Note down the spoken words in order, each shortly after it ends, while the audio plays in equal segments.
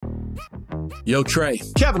Yo, Trey.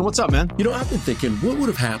 Kevin, what's up, man? You know, I've been thinking, what would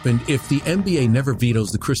have happened if the NBA never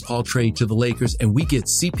vetoes the Chris Paul trade to the Lakers and we get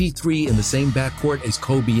CP3 in the same backcourt as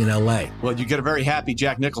Kobe in LA? Well, you get a very happy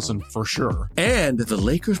Jack Nicholson for sure. And the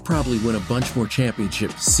Lakers probably win a bunch more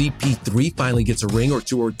championships. CP3 finally gets a ring or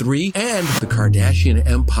 2 or 3, and the Kardashian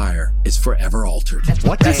empire is forever altered.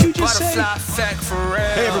 What did you just say?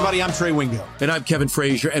 Hey, everybody, I'm Trey Wingo. And I'm Kevin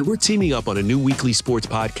Frazier, and we're teaming up on a new weekly sports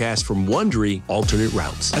podcast from Wondery, Alternate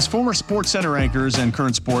Routes. As former Sports Center anchors and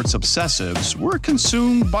current sports obsessives, we're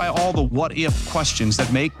consumed by all the what-if questions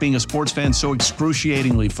that make being a sports fan so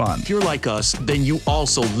excruciatingly fun. If you're like us, then you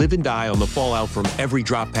also live and die on the fallout from every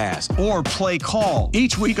drop pass. Or play call.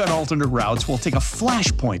 Each week on Alternate Routes, we'll take a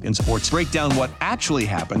flashpoint in sports, break down what actually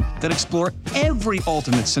happened, then explore every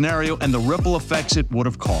alternate scenario and the ripple effects it would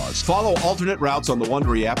have caused. Follow Alternate Routes on the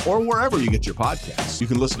Wondery app or wherever you get your podcasts. You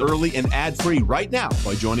can listen early and ad-free right now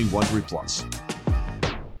by joining Wondery Plus.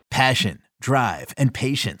 Passion, drive, and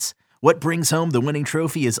patience. What brings home the winning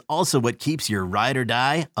trophy is also what keeps your ride or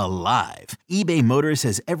die alive. eBay Motors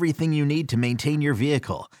has everything you need to maintain your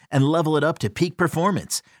vehicle and level it up to peak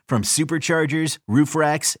performance, from superchargers, roof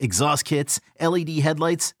racks, exhaust kits, LED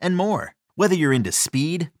headlights, and more. Whether you're into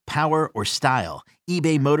speed, power, or style,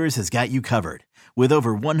 eBay Motors has got you covered. With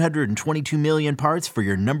over 122 million parts for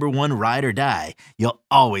your number one ride or die, you'll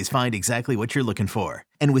always find exactly what you're looking for.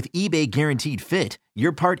 And with eBay Guaranteed Fit,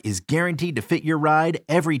 your part is guaranteed to fit your ride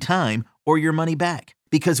every time or your money back.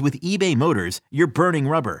 Because with eBay Motors, you're burning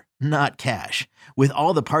rubber, not cash. With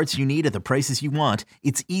all the parts you need at the prices you want,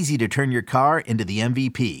 it's easy to turn your car into the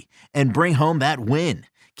MVP and bring home that win.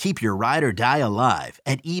 Keep your ride or die alive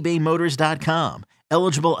at ebaymotors.com.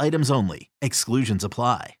 Eligible items only. Exclusions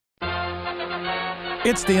apply.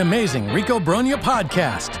 It's the amazing Rico Brogna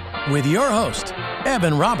podcast with your host,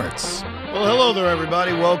 Evan Roberts. Well, hello there,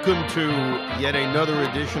 everybody. Welcome to yet another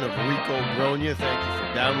edition of Rico Brogna. Thank you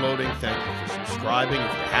for downloading. Thank you for subscribing.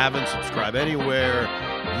 If you haven't, subscribe anywhere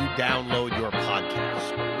you download your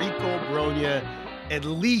podcast. Rico Brogna, at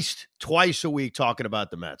least twice a week, talking about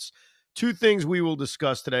the Mets. Two things we will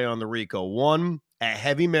discuss today on the Rico. One, a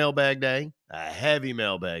heavy mailbag day.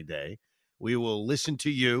 We will listen to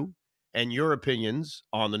you and your opinions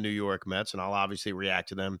on the New York Mets, and I'll obviously react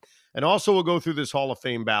to them. And also we'll go through this Hall of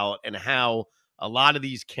Fame ballot and how a lot of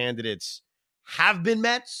these candidates have been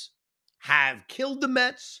Mets, have killed the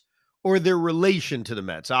Mets, or their relation to the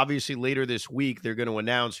Mets. Obviously, later this week, they're going to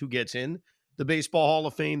announce who gets in the Baseball Hall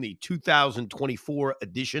of Fame, the 2024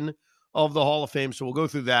 edition of the Hall of Fame. So we'll go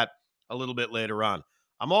through that a little bit later on.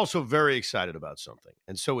 I'm also very excited about something,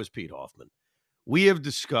 and so is Pete Hoffman. We have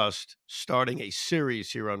discussed starting a series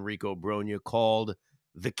here on Rico Brogna called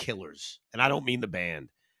The Killers. And I don't mean the band,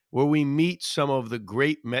 where we meet some of the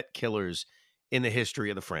great Met killers in the history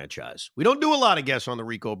of the franchise. We don't do a lot of guests on the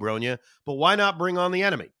Rico Brogna, but why not bring on the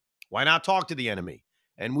enemy? Why not talk to the enemy?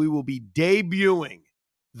 And we will be debuting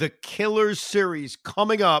the Killers series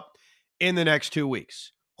coming up in the next 2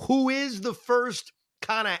 weeks. Who is the first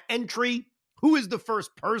kind of entry? Who is the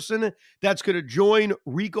first person that's going to join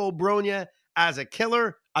Rico Brogna as a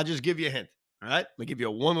killer? I'll just give you a hint. All right? Let me give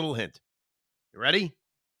you one little hint. You ready?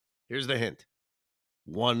 Here's the hint.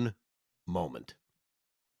 One moment.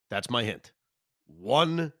 That's my hint.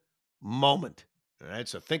 One moment. All right?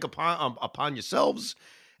 So think upon yourselves.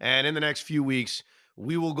 And in the next few weeks,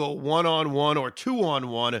 we will go one-on-one or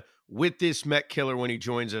two-on-one with this Met killer when he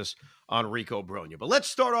joins us on Rico Brogna. But let's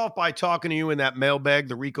start off by talking to you in that mailbag,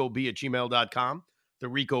 the ricob@gmail.com. The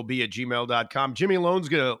ricob@gmail.com. Jimmy Lone's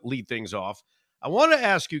going to lead things off. I want to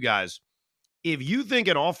ask you guys, if you think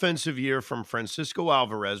an offensive year from Francisco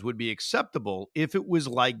Alvarez would be acceptable if it was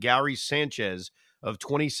like Gary Sanchez of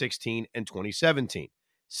 2016 and 2017.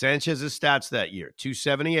 Sanchez's stats that year,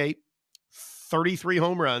 278, 33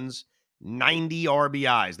 home runs, 90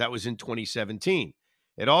 RBIs. That was in 2017.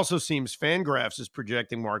 It also seems Fangraphs is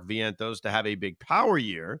projecting Mark Vientos to have a big power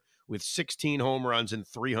year with 16 home runs and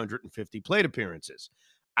 350 plate appearances.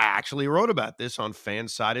 I actually wrote about this on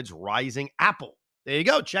Fansided's Rising Apple. There you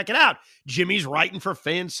go. Check it out. Jimmy's writing for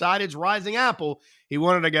Fansided's Rising Apple. He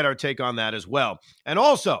wanted to get our take on that as well. And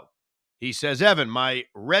also, he says, Evan, my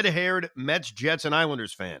red-haired Mets, Jets, and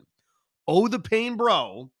Islanders fan. Oh, the pain,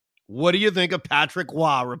 bro. What do you think of Patrick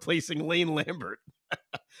Waugh replacing Lane Lambert?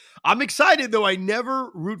 I'm excited, though. I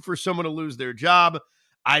never root for someone to lose their job.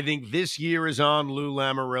 I think this year is on Lou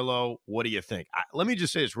Lamoriello. What do you think? Let me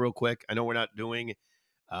just say this real quick. I know we're not doing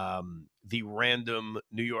the random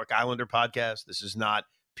New York Islander podcast. This is not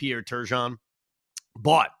Pierre Turgeon.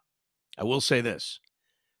 But I will say this.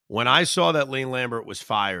 When I saw that Lane Lambert was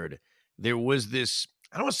fired, there was this,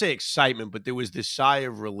 I don't want to say excitement, but there was this sigh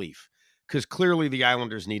of relief. because clearly the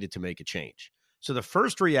Islanders needed to make a change. So the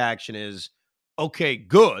first reaction is, okay,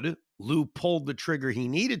 good. Lou pulled the trigger he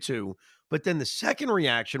needed to. But then the second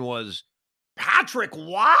reaction was, Patrick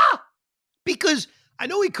Waugh? Because I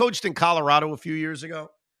know he coached in Colorado a few years ago,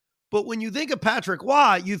 but when you think of Patrick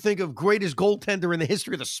Waugh, you think of greatest goaltender in the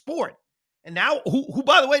history of the sport. And now, who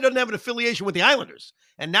by the way, doesn't have an affiliation with the Islanders.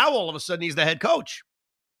 And now all of a sudden he's the head coach.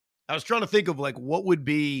 I was trying to think of like what would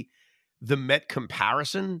be the Met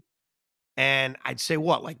comparison. And I'd say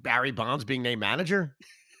what, like Barry Bonds being named manager?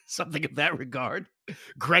 Something of that regard.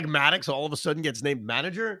 Greg Maddux all of a sudden gets named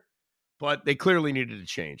manager. But they clearly needed to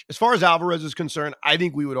change. As far as Alvarez is concerned, I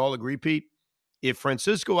think we would all agree, Pete, if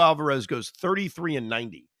Francisco Alvarez goes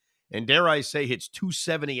 33-90, and dare I say hits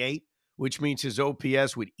 278, which means his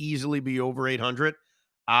OPS would easily be over 800,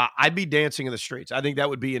 I'd be dancing in the streets. I think that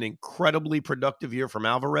would be an incredibly productive year from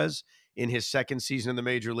Alvarez in his second season in the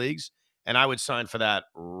major leagues, and I would sign for that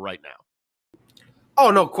right now.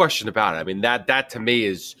 Oh, no question about it. I mean, that to me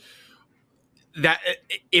is that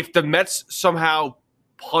if the Mets somehow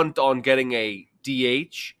punt on getting a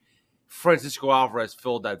DH, Francisco Alvarez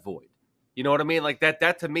filled that void. You know what I mean? Like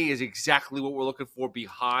that to me is exactly what we're looking for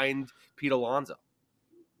behind Pete Alonso.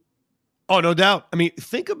 Oh, no doubt. I mean,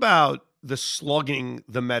 think about the slugging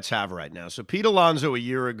the Mets have right now. So Pete Alonso a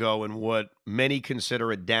year ago in what many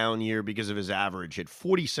consider a down year because of his average hit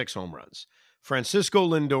 46 home runs. Francisco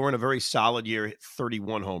Lindor in a very solid year hit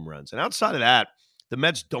 31 home runs. And outside of that, the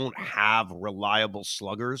Mets don't have reliable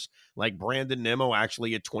sluggers. Like Brandon Nimmo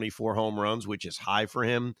actually hit 24 home runs, which is high for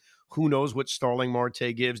him. Who knows what Starling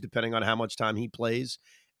Marte gives, depending on how much time he plays.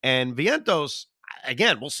 And Vientos,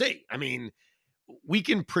 again, we'll see. I mean, we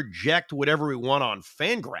can project whatever we want on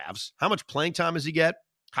Fangraphs. How much playing time does he get?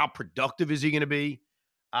 How productive is he going to be?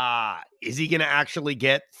 Is he going to actually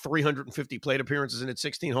get 350 plate appearances and hit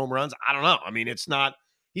 16 home runs? I don't know. I mean, he's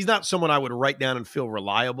not someone I would write down and feel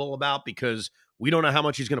reliable about because we don't know how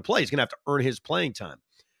much he's going to play. He's going to have to earn his playing time.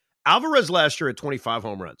 Alvarez last year had 25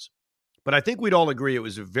 home runs, but I think we'd all agree it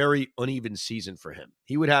was a very uneven season for him.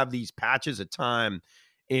 He would have these patches of time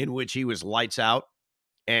in which he was lights out,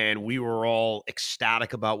 and we were all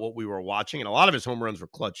ecstatic about what we were watching, and a lot of his home runs were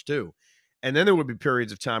clutch too. And then there would be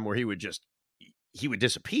periods of time where he would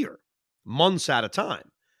disappear months at a time.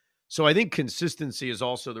 So I think consistency is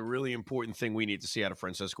also the really important thing we need to see out of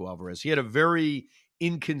Francisco Alvarez. He had a very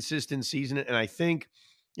inconsistent season, and I think,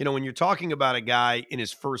 when you're talking about a guy in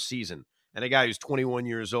his first season and a guy who's 21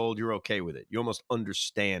 years old, you're okay with it. You almost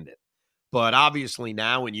understand it. But obviously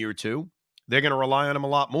now in year two, they're going to rely on him a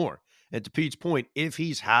lot more. And to Pete's point, if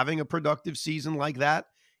he's having a productive season like that,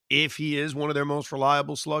 if he is one of their most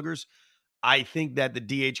reliable sluggers, I think that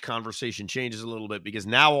the DH conversation changes a little bit because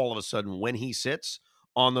now all of a sudden when he sits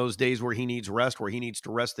on those days where he needs rest, where he needs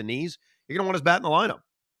to rest the knees, you're going to want his bat in the lineup.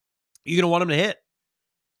 You're going to want him to hit.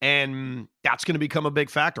 And that's going to become a big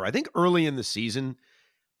factor. I think early in the season,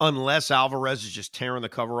 unless Alvarez is just tearing the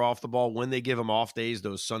cover off the ball, when they give him off days,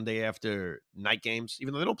 those Sunday after night games,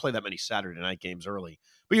 even though they don't play that many Saturday night games early,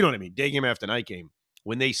 but you know what I mean, day game after night game,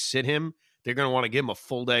 when they sit him, they're going to want to give him a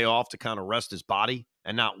full day off to kind of rest his body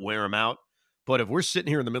and not wear him out. But if we're sitting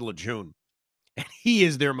here in the middle of June and he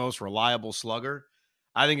is their most reliable slugger,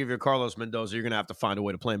 I think if you're Carlos Mendoza, you're going to have to find a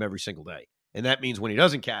way to play him every single day. And that means when he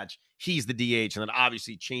doesn't catch, he's the DH, and that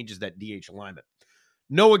obviously changes that DH alignment.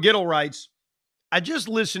 Noah Gittle writes, I just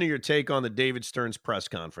listened to your take on the David Stearns press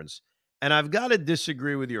conference, and I've got to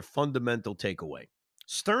disagree with your fundamental takeaway.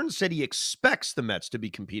 Stearns said he expects the Mets to be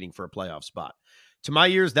competing for a playoff spot. To my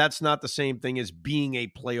ears, that's not the same thing as being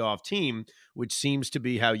a playoff team, which seems to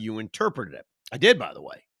be how you interpreted it. I did, by the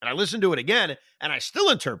way. And I listened to it again, and I still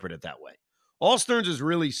interpret it that way. All Stearns is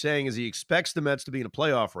really saying is he expects the Mets to be in a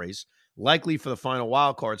playoff race, likely for the final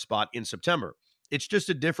wild card spot in September. It's just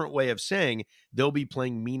a different way of saying they'll be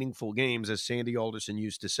playing meaningful games, as Sandy Alderson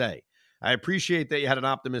used to say. I appreciate that you had an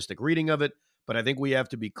optimistic reading of it, but I think we have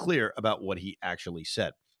to be clear about what he actually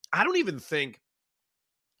said. I don't even think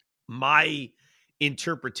my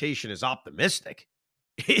interpretation is optimistic.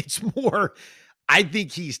 It's more, I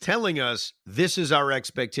think he's telling us this is our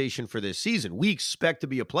expectation for this season. We expect to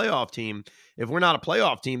be a playoff team. If we're not a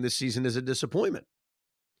playoff team, this season is a disappointment.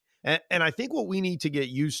 And I think what we need to get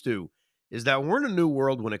used to is that we're in a new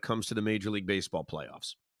world when it comes to the Major League Baseball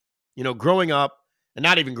playoffs. Growing up, and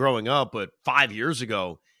not even growing up, but 5 years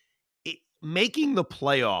ago, making the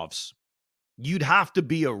playoffs, you'd have to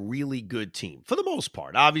be a really good team for the most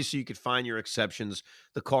part. Obviously, you could find your exceptions.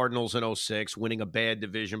 The Cardinals in 2006 winning a bad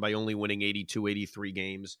division by only winning 82, 83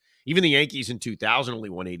 games. Even the Yankees in 2000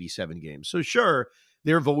 only won 87 games. So sure,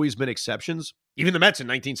 there have always been exceptions. Even the Mets in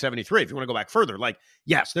 1973, if you want to go back further, like,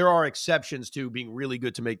 yes, there are exceptions to being really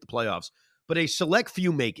good to make the playoffs, but a select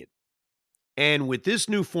few make it. And with this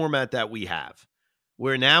new format that we have,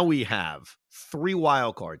 where now we have 3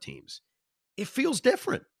 wildcard teams, it feels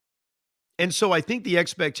different. And so I think the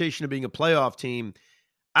expectation of being a playoff team,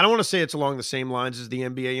 I don't want to say it's along the same lines as the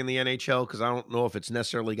NBA and the NHL because I don't know if it's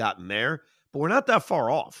necessarily gotten there, but we're not that far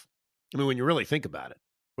off. I mean, when you really think about it,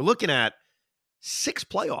 we're looking at 6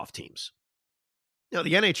 playoff teams. You know,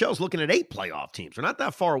 the NHL is looking at 8 playoff teams. We're not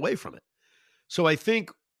that far away from it. So I think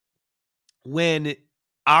when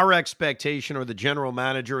our expectation or the general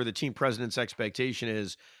manager or the team president's expectation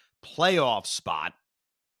is playoff spot,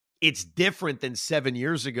 it's different than 7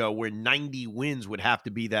 years ago where 90 wins would have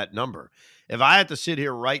to be that number. If I had to sit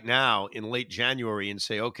here right now in late January and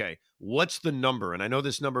say, okay, what's the number? And I know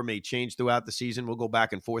this number may change throughout the season. We'll go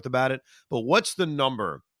back and forth about it. But what's the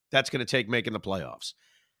number that's going to take making the playoffs?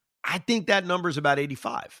 I think that number is about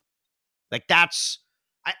 85. Like that's,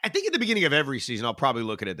 I think at the beginning of every season, I'll probably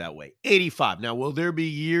look at it that way. 85. Now, will there be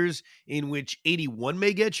years in which 81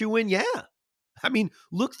 may get you in? Yeah. I mean,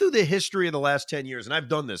 look through the history of the last 10 years, and I've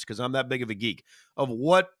done this because I'm that big of a geek, of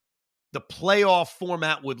what the playoff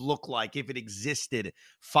format would look like if it existed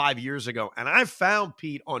 5 years ago. And I've found,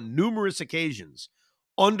 Pete, on numerous occasions,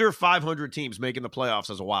 under 500 teams making the playoffs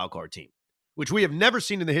as a wild card team, which we have never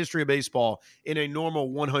seen in the history of baseball in a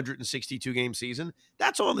normal 162-game season.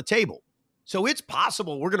 That's on the table. So it's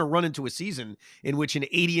possible we're going to run into a season in which an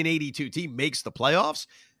 80 and 82 team makes the playoffs,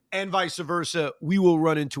 and vice versa. We will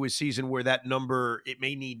run into a season where that number, it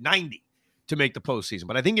may need 90 to make the postseason.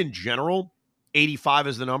 But I think in general, 85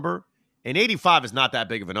 is the number, and 85 is not that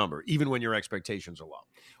big of a number, even when your expectations are low.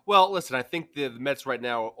 Well, listen, I think the Mets right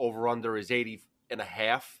now over-under is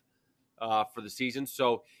 80.5 for the season.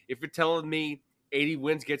 So if you're telling me 80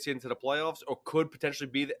 wins gets you into the playoffs or could potentially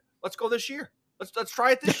be let's go this year. Let's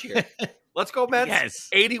try it this year. Let's go, Mets. Yes.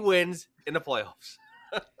 80 wins in the playoffs.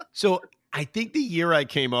 So I think the year I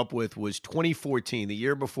came up with was 2014, the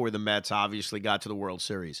year before the Mets obviously got to the World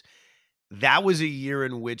Series. That was a year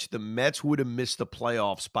in which the Mets would have missed the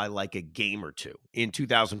playoffs by like a game or two in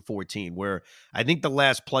 2014, where I think the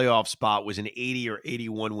last playoff spot was an 80 or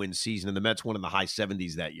 81 win season, and the Mets won in the high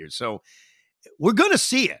 70s that year. So we're going to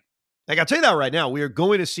see it. Like, I'll tell you that right now. We are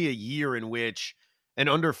going to see a year in which an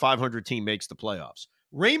under 500 team makes the playoffs.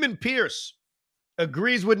 Raymond Pierce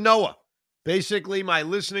agrees with Noah. Basically, my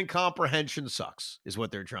listening comprehension sucks, is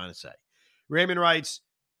what they're trying to say. Raymond writes,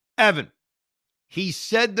 Evan, he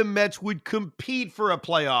said the Mets would compete for a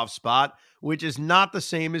playoff spot, which is not the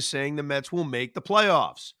same as saying the Mets will make the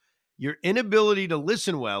playoffs. Your inability to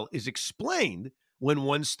listen well is explained when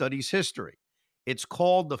one studies history. It's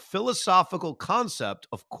called the philosophical concept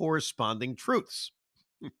of corresponding truths,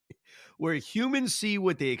 where humans see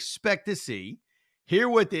what they expect to see, hear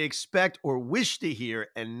what they expect or wish to hear,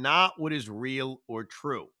 and not what is real or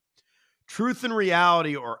true. Truth and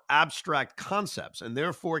reality are abstract concepts and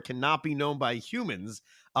therefore cannot be known by humans,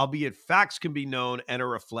 albeit facts can be known and are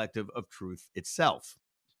reflective of truth itself.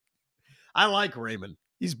 I like Raymond.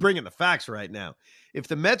 He's bringing the facts right now. If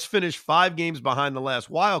the Mets finish 5 games behind the last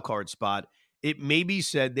wild card spot, it may be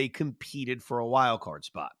said they competed for a wild card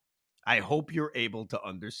spot. I hope you're able to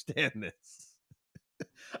understand this.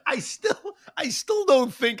 I still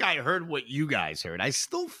don't think I heard what you guys heard. I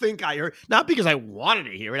still think I heard, not because I wanted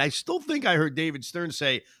to hear it, I still think I heard David Stern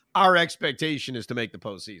say our expectation is to make the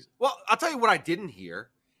postseason. Well, I'll tell you what I didn't hear.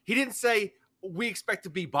 He didn't say we expect to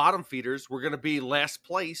be bottom feeders. We're going to be last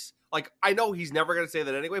place. Like, I know he's never going to say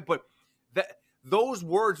that anyway, but those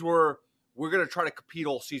words were, we're going to try to compete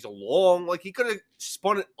all season long. Like, he could have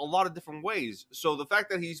spun it a lot of different ways. So the fact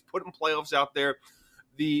that he's putting playoffs out there,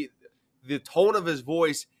 the tone of his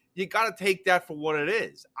voice, you got to take that for what it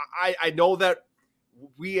is. I know that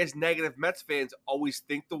we as negative Mets fans always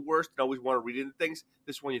think the worst and always want to read into things.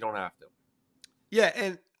 This one you don't have to. Yeah,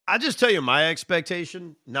 and I'll just tell you my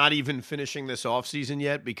expectation, not even finishing this offseason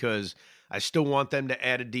yet, because I still want them to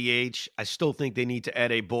add a DH. I still think they need to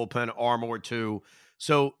add a bullpen arm or two.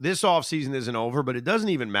 So this offseason isn't over, but it doesn't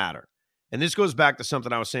even matter. And this goes back to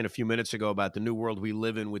something I was saying a few minutes ago about the new world we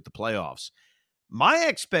live in with the playoffs. My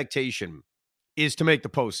expectation is to make the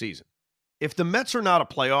postseason. If the Mets are not a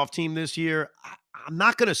playoff team this year, I'm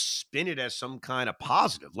not going to spin it as some kind of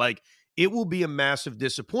positive. Like, it will be a massive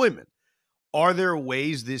disappointment. Are there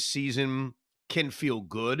ways this season can feel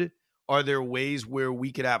good? Are there ways where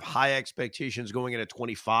we could have high expectations going into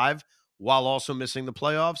 25 while also missing the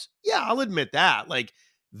playoffs? Yeah, I'll admit that. Like,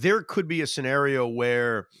 there could be a scenario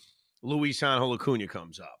where Luis Angel Acuna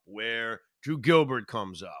comes up, where Drew Gilbert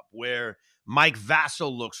comes up, where Mike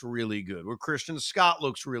Vassell looks really good, where Christian Scott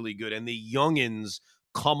looks really good, and the youngins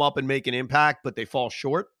come up and make an impact, but they fall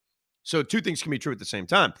short. So two things can be true at the same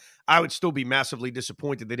time. I would still be massively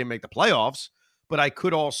disappointed they didn't make the playoffs, but I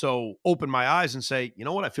could also open my eyes and say, you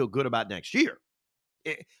know what, I feel good about next year.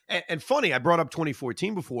 And funny, I brought up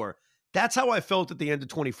 2014 before. That's how I felt at the end of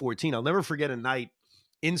 2014. I'll never forget a night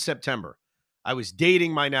in September. I was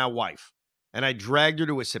dating my now wife, and I dragged her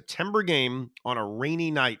to a September game on a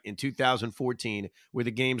rainy night in 2014 where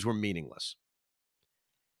the games were meaningless.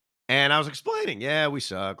 And I was explaining, yeah, we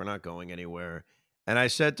suck. We're not going anywhere. And I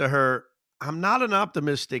said to her, I'm not an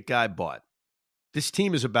optimistic guy, but this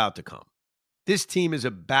team is about to come. This team is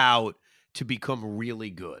about to become really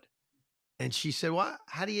good. And she said, what?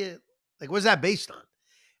 How do you, what's that based on?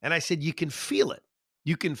 And I said, you can feel it.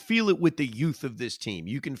 You can feel it with the youth of this team.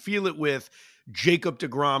 You can feel it with Jacob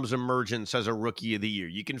deGrom's emergence as a rookie of the year.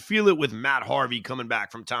 You can feel it with Matt Harvey coming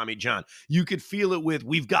back from Tommy John. You could feel it with,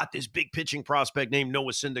 we've got this big pitching prospect named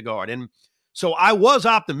Noah Syndergaard. And so I was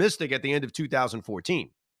optimistic at the end of 2014.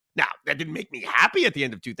 Now, that didn't make me happy at the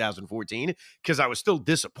end of 2014 because I was still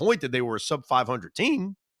disappointed they were a sub-500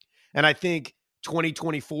 team. And I think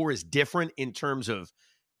 2024 is different in terms of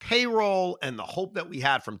payroll and the hope that we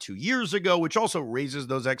had from 2 years ago, which also raises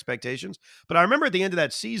those expectations. But I remember at the end of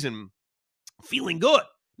that season feeling good.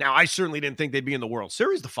 Now, I certainly didn't think they'd be in the World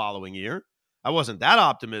Series the following year. I wasn't that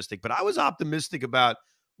optimistic, but I was optimistic about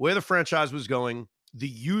where the franchise was going, the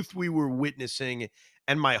youth we were witnessing,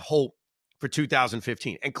 and my hope for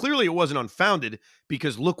 2015. And clearly it wasn't unfounded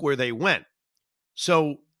because look where they went.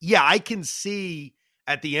 So, yeah, I can see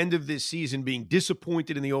at the end of this season being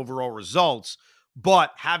disappointed in the overall results,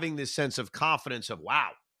 but having this sense of confidence of, wow,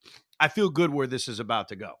 I feel good where this is about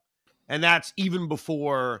to go. And that's even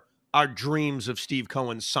before our dreams of Steve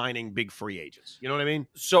Cohen signing big free agents. You know what I mean?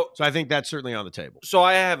 So I think that's certainly on the table. So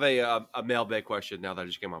I have a mailbag question now that I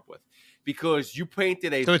just came up with. Because you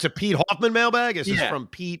painted a... So it's a Pete Hoffman mailbag? Is this from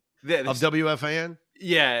Pete of WFAN?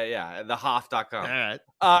 Yeah, the Hoff.com.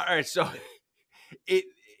 All right, so it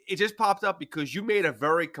just popped up because you made a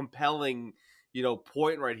very compelling,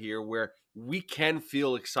 point right here where we can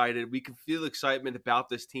feel excited. We can feel excitement about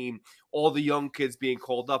this team, all the young kids being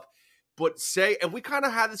called up. But and we kind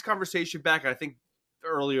of had this conversation back, I think,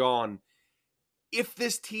 early on. If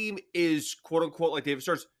this team is, quote unquote, like David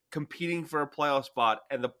starts competing for a playoff spot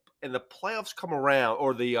and the playoffs come around,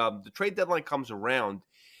 or the trade deadline comes around,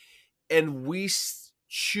 and we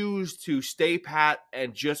choose to stay pat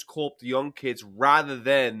and just call up the young kids rather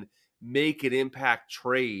than make an impact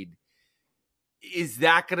trade, is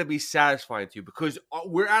that going to be satisfying to you? Because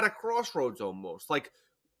we're at a crossroads almost. Like,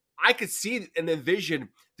 I could see and envision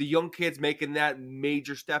the young kids making that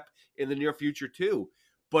major step in the near future too.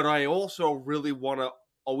 But I also really want to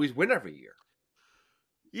always win every year.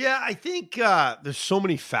 Yeah, I think there's so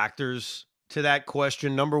many factors to that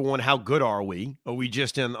question. Number one, how good are we? Are we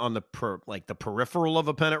just on the peripheral of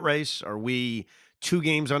a pennant race? Are we 2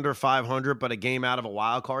 games under 500, but a game out of a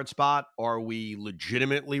wild card spot? Are we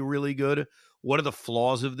legitimately really good? What are the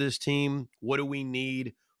flaws of this team? What do we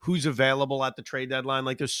need? Who's available at the trade deadline?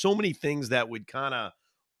 Like, there's so many things that would kind of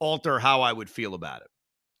alter how I would feel about it.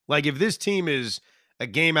 Like, if this team is a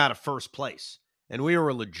game out of first place and we are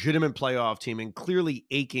a legitimate playoff team and clearly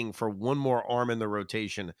aching for one more arm in the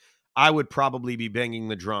rotation, I would probably be banging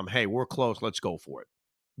the drum. Hey, we're close. Let's go for it.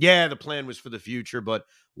 Yeah, the plan was for the future, but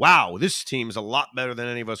wow, this team's a lot better than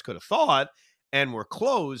any of us could have thought, and we're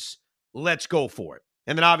close. Let's go for it.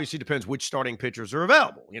 And then obviously depends which starting pitchers are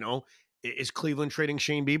available. Is Cleveland trading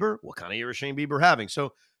Shane Bieber? What kind of year is Shane Bieber having?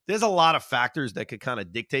 So there's a lot of factors that could kind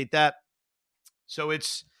of dictate that. So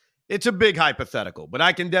it's a big hypothetical, but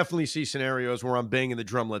I can definitely see scenarios where I'm banging the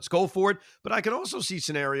drum. Let's go for it. But I can also see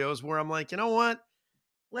scenarios where I'm like, you know what?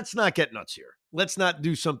 Let's not get nuts here. Let's not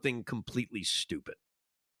do something completely stupid.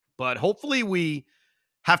 But hopefully we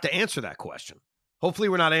have to answer that question. Hopefully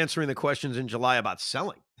we're not answering the questions in July about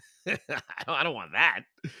selling. I don't want that.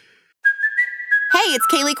 Hey, it's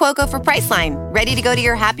Kaylee Cuoco for Priceline. Ready to go to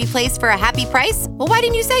your happy place for a happy price? Well, why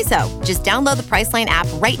didn't you say so? Just download the Priceline app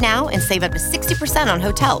right now and save up to 60% on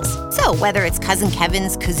hotels. So whether it's Cousin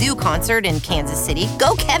Kevin's Kazoo Concert in Kansas City,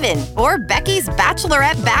 go Kevin, or Becky's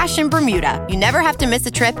Bachelorette Bash in Bermuda, you never have to miss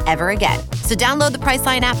a trip ever again. So download the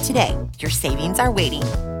Priceline app today. Your savings are waiting.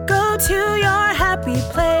 Go to your happy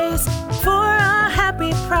place for a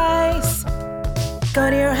happy price. Go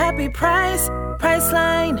to your happy price,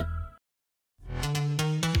 Priceline.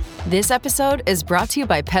 This episode is brought to you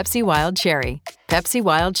by Pepsi Wild Cherry. Pepsi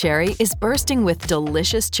Wild Cherry is bursting with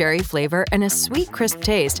delicious cherry flavor and a sweet, crisp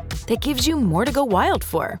taste that gives you more to go wild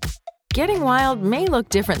for. Getting wild may look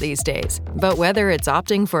different these days, but whether it's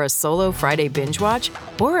opting for a solo Friday binge watch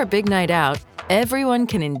or a big night out, everyone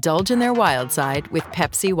can indulge in their wild side with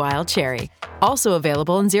Pepsi Wild Cherry. Also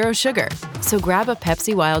available in Zero Sugar. So grab a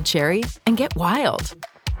Pepsi Wild Cherry and get wild.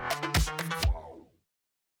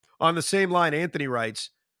 On the same line, Anthony writes,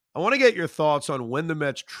 I want to get your thoughts on when the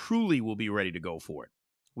Mets truly will be ready to go for it.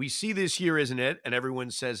 We see this year isn't it, and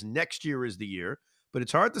everyone says next year is the year, but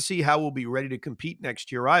it's hard to see how we'll be ready to compete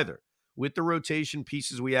next year either. With the rotation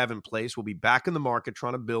pieces we have in place, we'll be back in the market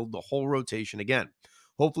trying to build the whole rotation again.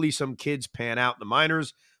 Hopefully some kids pan out in the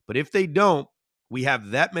minors, but if they don't, we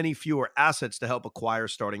have that many fewer assets to help acquire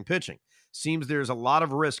starting pitching. Seems there's a lot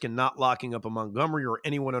of risk in not locking up a Montgomery or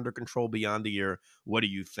anyone under control beyond a year. What do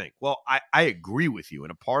you think? Well, I agree with you.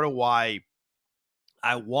 And a part of why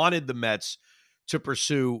I wanted the Mets to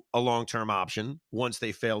pursue a long-term option once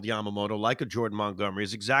they failed Yamamoto, like a Jordan Montgomery,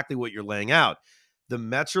 is exactly what you're laying out. The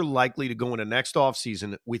Mets are likely to go into next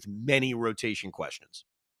offseason with many rotation questions.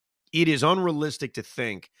 It is unrealistic to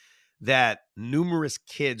think that numerous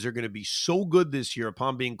kids are going to be so good this year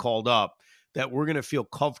upon being called up that we're going to feel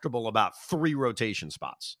comfortable about 3 rotation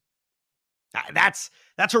spots. That's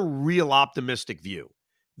a real optimistic view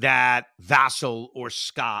that Vassell or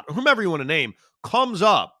Scott or whomever you want to name comes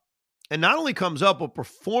up, and not only comes up, but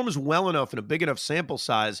performs well enough in a big enough sample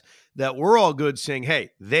size that we're all good saying,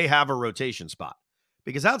 hey, they have a rotation spot.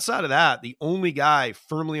 Because outside of that, the only guy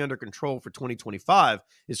firmly under control for 2025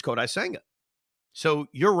 is Kodai Senga. So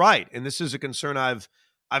you're right, and this is a concern I've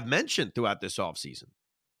mentioned throughout this offseason,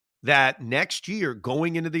 that next year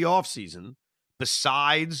going into the offseason,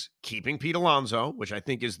 besides keeping Pete Alonso, which I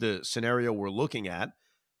think is the scenario we're looking at,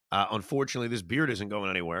 unfortunately, this beard isn't going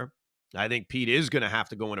anywhere. I think Pete is going to have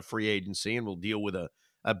to go into free agency, and we'll deal with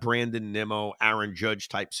a Brandon Nimmo, Aaron Judge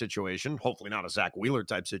type situation, hopefully not a Zach Wheeler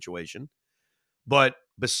type situation. But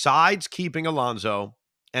besides keeping Alonso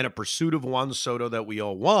and a pursuit of Juan Soto that we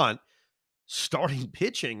all want, starting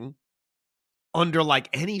pitching under like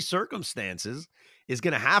any circumstances is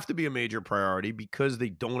going to have to be a major priority because they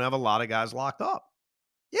don't have a lot of guys locked up.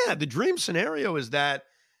 Yeah, the dream scenario is that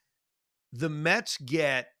the Mets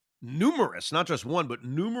get numerous, not just one, but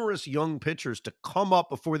numerous young pitchers to come up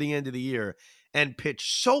before the end of the year and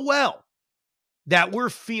pitch so well that we're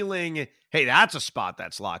feeling, hey, that's a spot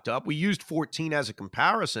that's locked up. We used 14 as a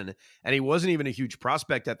comparison, and he wasn't even a huge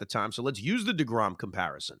prospect at the time. So let's use the DeGrom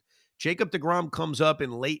comparison. Jacob DeGrom comes up in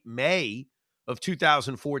late May of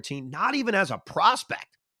 2014, not even as a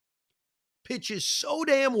prospect. Pitches so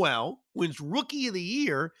damn well, wins Rookie of the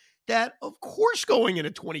Year, that, of course, going into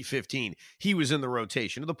 2015, he was in the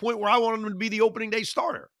rotation to the point where I wanted him to be the opening day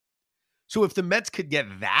starter. So if the Mets could get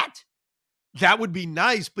that, that would be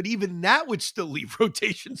nice, but even that would still leave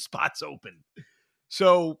rotation spots open.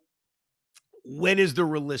 So when is the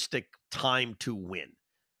realistic time to win?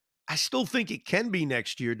 I still think it can be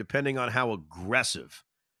next year, depending on how aggressive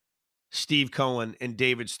Steve Cohen and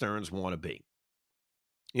David Stearns want to be.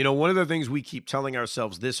 You know, one of the things we keep telling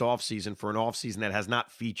ourselves this offseason, for an offseason that has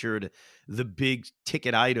not featured the big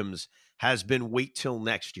ticket items, has been wait till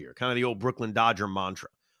next year. Kind of the old Brooklyn Dodger mantra.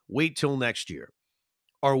 Wait till next year.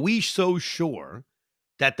 Are we so sure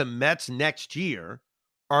that the Mets next year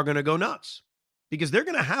are going to go nuts? Because they're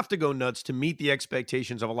going to have to go nuts to meet the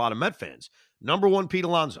expectations of a lot of Met fans. Number one, Pete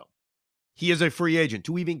Alonso. He is a free agent.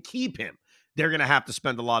 To even keep him, they're going to have to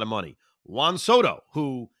spend a lot of money. Juan Soto,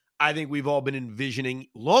 who I think we've all been envisioning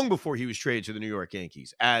long before he was traded to the New York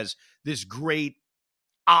Yankees as this great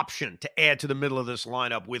option to add to the middle of this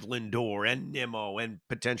lineup with Lindor and Nimmo and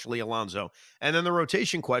potentially Alonso. And then the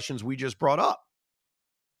rotation questions we just brought up.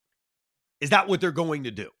 Is that what they're going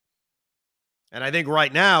to do? And I think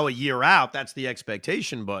right now, a year out, that's the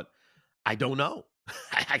expectation, but I don't know.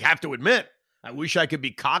 I have to admit, I wish I could be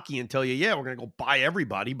cocky and tell you, yeah, we're going to go buy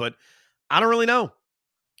everybody, but I don't really know.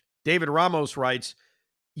 David Ramos writes,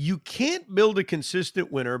 you can't build a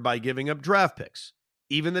consistent winner by giving up draft picks.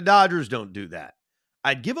 Even the Dodgers don't do that.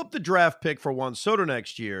 I'd give up the draft pick for Juan Soto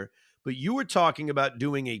next year, but you were talking about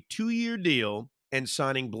doing a 2-year deal and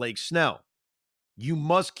signing Blake Snell. You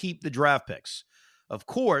must keep the draft picks. Of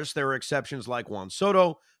course, there are exceptions like Juan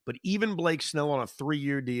Soto, but even Blake Snell on a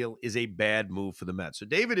 3-year deal is a bad move for the Mets. So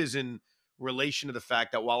David is in relation to the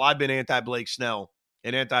fact that while I've been anti-Blake Snell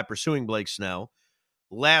and anti-pursuing Blake Snell,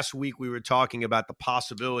 last week we were talking about the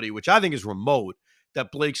possibility, which I think is remote,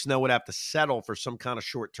 that Blake Snell would have to settle for some kind of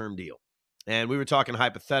short-term deal. And we were talking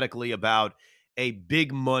hypothetically about a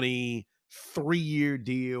big money 3-year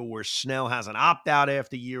deal where Snell has an opt-out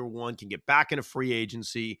after year 1, can get back into free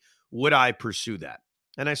agency. Would I pursue that?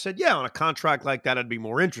 And I said, yeah, on a contract like that, I'd be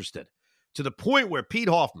more interested. To the point where Pete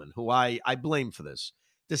Hoffman, who I blame for this,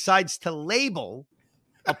 decides to label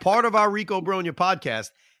a part of our Rico Bronya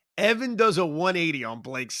podcast, Evan does a 180 on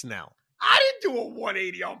Blake Snell. I didn't do a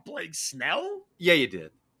 180 on Blake Snell. Yeah, you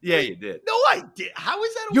did. Yeah, you did. No, I did. How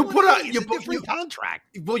is that a 180? It's a different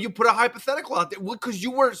contract. Well, you put a hypothetical out there because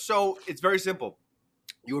you were it's very simple.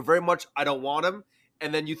 You were very much, I don't want him.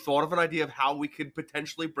 And then you thought of an idea of how we could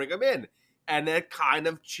potentially bring him in. And that kind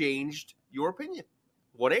of changed your opinion.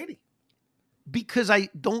 180. Because I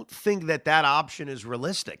don't think that option is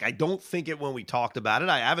realistic. I don't think it when we talked about it.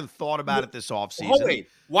 I haven't thought about it this offseason. Oh, wait.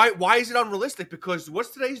 Why is it unrealistic? Because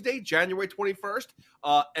what's today's date? January 21st?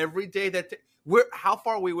 Every day that how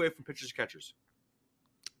far are we away from pitchers and catchers?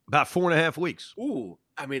 About 4.5 weeks. Ooh,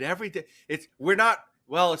 I mean, every day. It's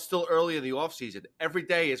still early in the offseason. Every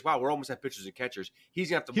day is, wow, we're almost at pitchers and catchers.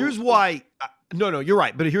 He's going to have to Here's why. No, you're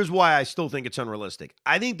right. But here's why I still think it's unrealistic.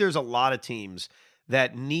 I think there's a lot of teams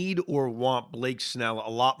that need or want Blake Snell a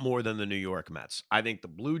lot more than the New York Mets. I think the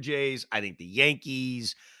Blue Jays, I think the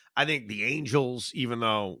Yankees, I think the Angels, even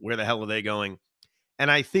though where the hell are they going? And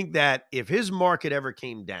I think that if his market ever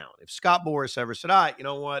came down, if Scott Boras ever said, all right, you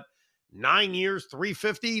know what, 9 years,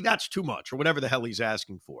 350, that's too much, or whatever the hell he's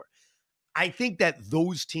asking for. I think that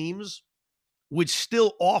those teams would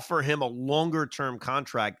still offer him a longer-term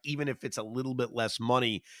contract, even if it's a little bit less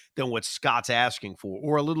money than what Scott's asking for,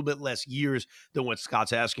 or a little bit less years than what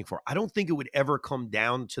Scott's asking for. I don't think it would ever come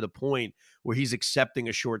down to the point where he's accepting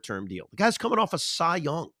a short-term deal. The guy's coming off a Cy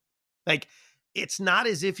Young. Like, it's not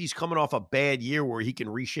as if he's coming off a bad year where he can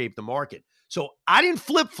reshape the market. So I didn't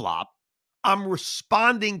flip-flop. I'm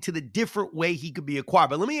responding to the different way he could be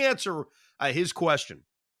acquired. But let me answer his question,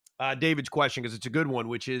 David's question, because it's a good one,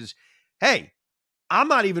 which is, hey, I'm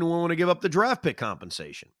not even willing to give up the draft pick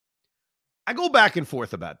compensation. I go back and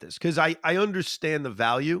forth about this because I understand the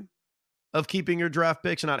value of keeping your draft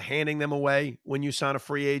picks and not handing them away when you sign a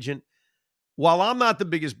free agent. While I'm not the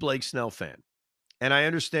biggest Blake Snell fan, and I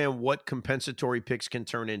understand what compensatory picks can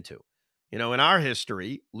turn into. You know, in our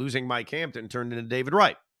history, losing Mike Hampton turned into David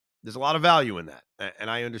Wright. There's a lot of value in that, and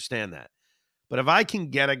I understand that. But if I can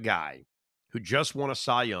get a guy who just won a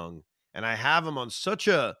Cy Young, and I have him on such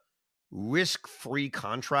a risk-free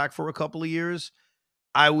contract for a couple of years,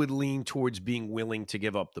 I would lean towards being willing to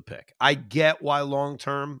give up the pick. I get why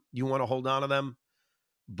long-term you want to hold on to them,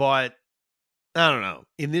 but I don't know.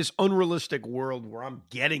 In this unrealistic world where I'm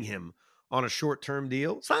getting him on a short-term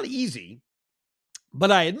deal, it's not easy,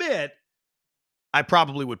 but I admit I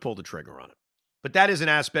probably would pull the trigger on it. But that is an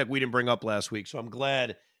aspect we didn't bring up last week, so I'm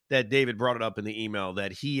glad that David brought it up in the email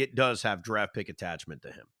that he does have draft pick attachment to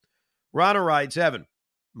him. Rana writes, Evan,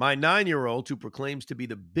 my 9-year-old who proclaims to be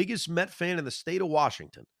the biggest Met fan in the state of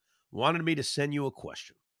Washington wanted me to send you a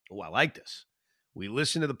question. Oh, I like this. We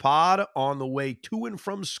listen to the pod on the way to and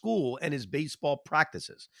from school and his baseball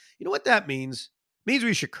practices. You know what that means? It means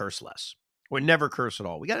we should curse less or never curse at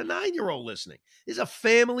all. We got a 9-year-old listening. This is a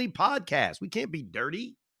family podcast. We can't be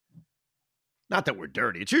dirty. Not that we're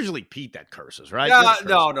dirty. It's usually Pete that curses, right?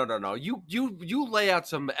 No. You lay out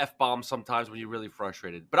some F-bombs sometimes when you're really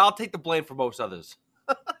frustrated, but I'll take the blame for most others.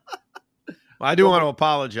 Well, I do want to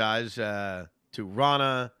apologize to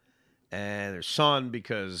Rana and their son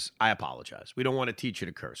because I apologize. We don't want to teach you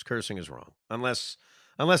to curse. Cursing is wrong. Unless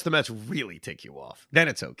the Mets really tick you off. Then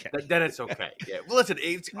it's okay. Then it's okay. Yeah. Well, listen,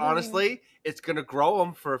 honestly, it's going to grow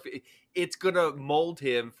him it's going to mold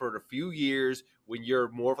him for a few years when you're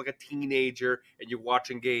more of like a teenager and you're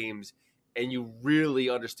watching games and you really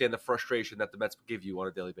understand the frustration that the Mets give you on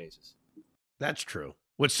a daily basis. That's true.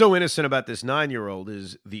 What's so innocent about this 9-year-old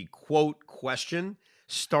is the quote question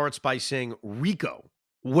starts by saying, Rico,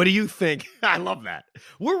 what do you think? I love that.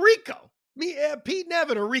 We're Rico. Pete and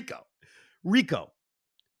Evan are Rico. Rico,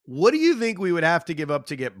 what do you think we would have to give up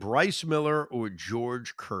to get Bryce Miller or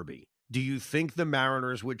George Kirby? Do you think the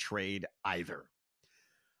Mariners would trade either?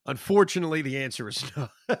 Unfortunately, the answer is no.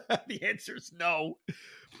 The answer is no.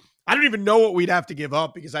 I don't even know what we'd have to give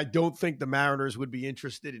up because I don't think the Mariners would be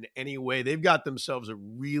interested in any way. They've got themselves a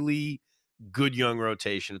really good young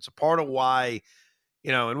rotation. It's a part of why,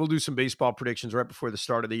 and we'll do some baseball predictions right before the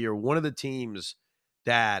start of the year. One of the teams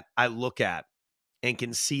that I look at and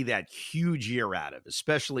can see that huge year out of,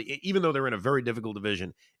 especially even though they're in a very difficult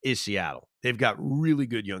division, is Seattle. They've got really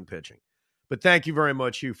good young pitching. But thank you very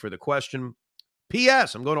much, Hugh, for the question.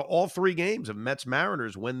 P.S. I'm going to all 3 games of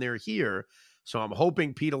Mets-Mariners when they're here, so I'm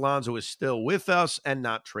hoping Pete Alonso is still with us and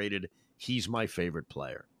not traded. He's my favorite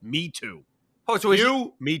player. Me too. Oh,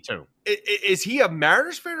 so me too. Is he a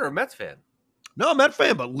Mariners fan or a Mets fan? No, a Met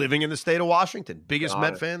fan, but living in the state of Washington. Biggest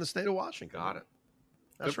Met fan in the state of Washington. Got it.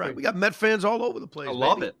 That's right. We got Met fans all over the place. I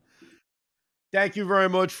love it. Thank you very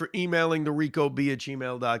much for emailing the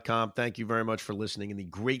ricob@gmail.com. Thank you very much for listening in the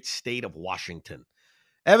great state of Washington.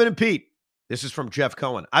 Evan and Pete, this is from Jeff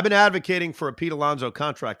Cohen. I've been advocating for a Pete Alonso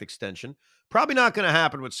contract extension. Probably not going to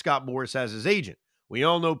happen with Scott Boras as his agent. We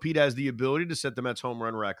all know Pete has the ability to set the Mets home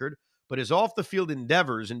run record, but his off-the-field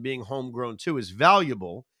endeavors and being homegrown too is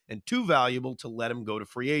valuable and too valuable to let him go to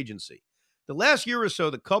free agency. The last year or so,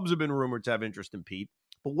 the Cubs have been rumored to have interest in Pete,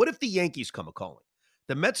 but what if the Yankees come a-calling?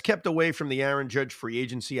 The Mets kept away from the Aaron Judge free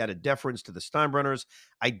agency out of deference to the Steinbrenners.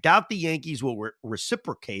 I doubt the Yankees will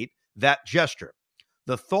reciprocate that gesture.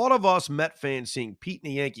 The thought of us Met fans seeing Pete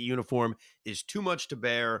in a Yankee uniform is too much to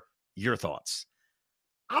bear. Your thoughts?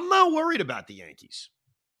 I'm not worried about the Yankees.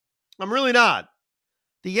 I'm really not.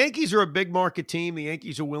 The Yankees are a big market team. The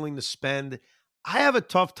Yankees are willing to spend. I have a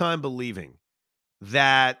tough time believing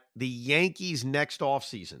that the Yankees next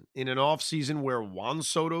offseason, in an offseason where Juan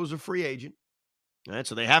Soto's a free agent, right,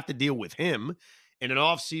 so they have to deal with him, in an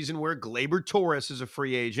offseason where Gleyber Torres is a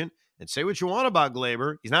free agent, and say what you want about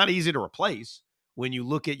Gleyber, he's not easy to replace when you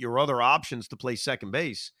look at your other options to play second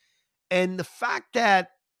base. And the fact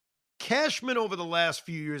that Cashman over the last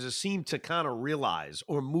few years has seemed to kind of realize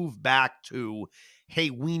or move back to, hey,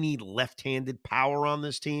 we need left-handed power on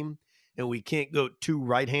this team, and we can't go too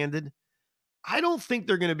right-handed. I don't think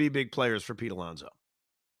they're going to be big players for Pete Alonso.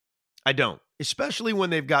 I don't, especially when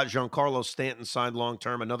they've got Giancarlo Stanton signed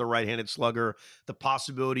long-term, another right-handed slugger, the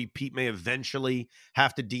possibility Pete may eventually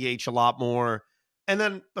have to DH a lot more. And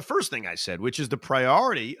then the first thing I said, which is the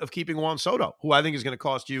priority of keeping Juan Soto, who I think is going to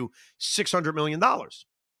cost you $600 million.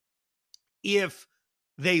 If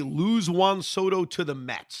they lose Juan Soto to the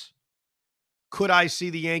Mets, could I see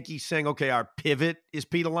the Yankees saying, okay, our pivot is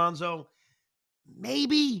Pete Alonso?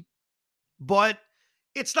 Maybe, but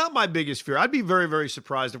it's not my biggest fear. I'd be very, very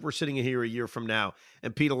surprised if we're sitting here a year from now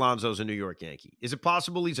and Pete Alonso's a New York Yankee. Is it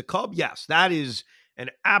possible he's a Cub? Yes, that is an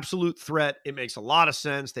absolute threat. It makes a lot of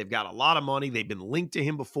sense. They've got a lot of money. They've been linked to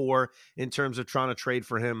him before in terms of trying to trade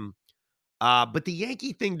for him. But the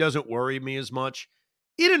Yankee thing doesn't worry me as much.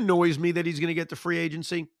 It annoys me that he's going to get to free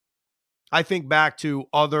agency. I think back to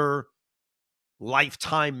other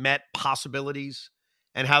lifetime Met possibilities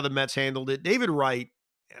and how the Mets handled it. David Wright,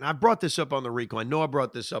 and I brought this up on the Rico. I know I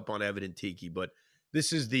brought this up on Evan and Tiki, but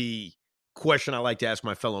this is the question I like to ask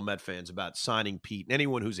my fellow Met fans about signing Pete and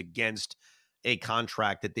anyone who's against a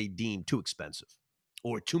contract that they deem too expensive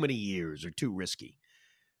or too many years or too risky.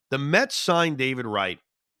 The Mets signed David Wright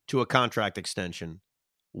to a contract extension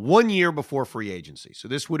 1 year before free agency. So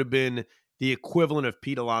this would have been the equivalent of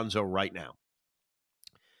Pete Alonso right now.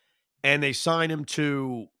 And they signed him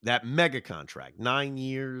to that mega contract, 9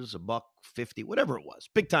 years, $150, whatever it was,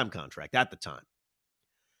 big time contract at the time.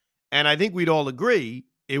 And I think we'd all agree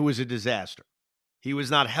it was a disaster. He was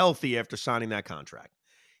not healthy after signing that contract.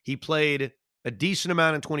 He played a decent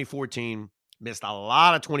amount in 2014, missed a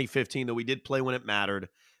lot of 2015, though he did play when it mattered,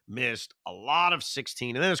 missed a lot of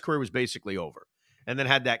 16, and then his career was basically over. And then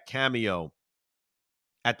had that cameo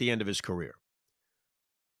at the end of his career.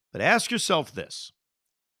 But ask yourself this.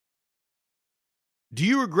 Do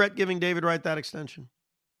you regret giving David Wright that extension?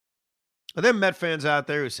 Are there Met fans out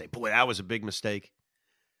there who say, boy, that was a big mistake?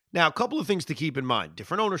 Now, a couple of things to keep in mind.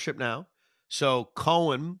 Different ownership now. So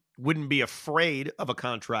Cohen wouldn't be afraid of a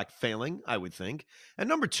contract failing, I would think. And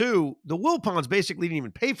number two, the Wilpons basically didn't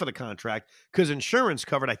even pay for the contract because insurance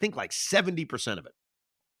covered, I think, like 70% of it.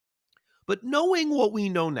 But knowing what we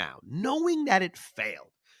know now, knowing that it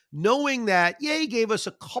failed, knowing that, yeah, he gave us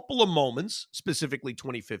a couple of moments, specifically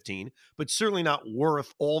 2015, but certainly not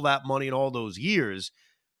worth all that money in all those years,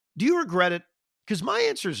 do you regret it? Because my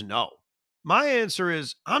answer is no. My answer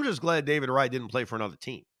is I'm just glad David Wright didn't play for another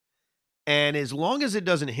team. And as long as it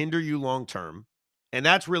doesn't hinder you long-term, and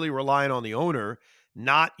that's really relying on the owner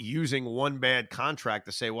not using one bad contract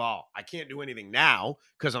to say, well, I can't do anything now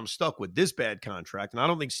because I'm stuck with this bad contract. And I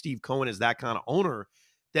don't think Steve Cohen is that kind of owner.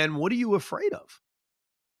 Then what are you afraid of?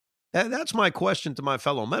 And that's my question to my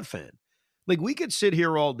fellow Met fan. Like, we could sit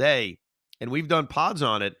here all day, and we've done pods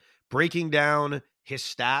on it, breaking down his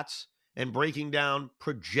stats and breaking down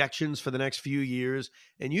projections for the next few years.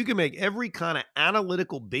 And you can make every kind of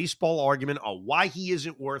analytical baseball argument on why he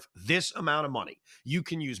isn't worth this amount of money. You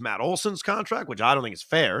can use Matt Olson's contract, which I don't think is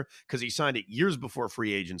fair because he signed it years before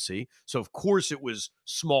free agency. So, of course, it was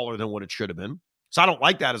smaller than what it should have been. So I don't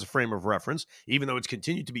like that as a frame of reference, even though it's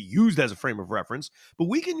continued to be used as a frame of reference. But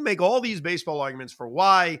we can make all these baseball arguments for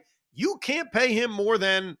why you can't pay him more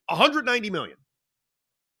than $190 million.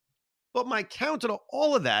 But my counter to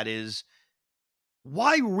all of that is,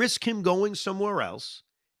 why risk him going somewhere else?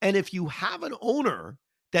 And if you have an owner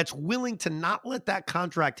that's willing to not let that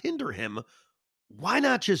contract hinder him, why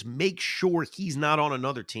not just make sure he's not on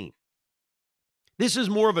another team? This is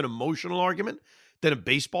more of an emotional argument than a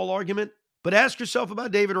baseball argument, but ask yourself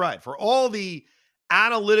about David Wright. For all the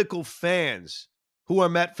analytical fans who are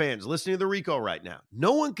Met fans listening to the Rico right now,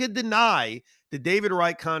 no one could deny the David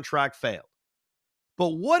Wright contract failed. But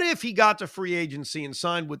what if he got to free agency and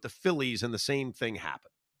signed with the Phillies and the same thing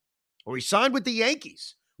happened? Or he signed with the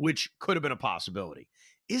Yankees, which could have been a possibility.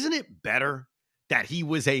 Isn't it better that he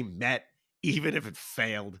was a Met, even if it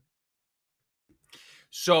failed?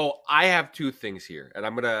 So I have two things here, and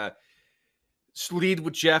I'm going to lead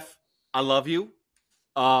with Jeff. I love you.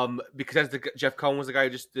 Because Jeff Cohen was the guy who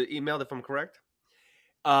just emailed, if I'm correct.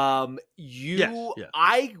 Yes.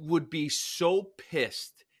 I would be so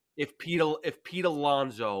pissed if Pete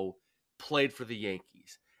Alonso played for the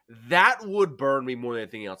Yankees. That would burn me more than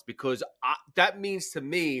anything else, because that means to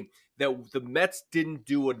me that the Mets didn't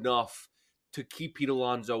do enough to keep Pete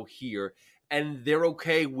Alonso here, and they're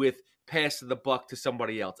okay with passing the buck to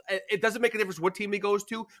somebody else. It doesn't make a difference what team he goes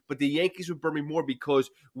to, but the Yankees would burn me more because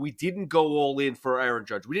we didn't go all in for Aaron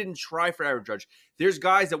Judge. We didn't try for Aaron Judge. There's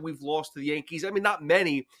guys that we've lost to the Yankees. I mean, not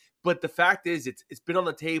many, but the fact is it's been on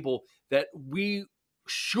the table that we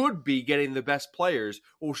should be getting the best players,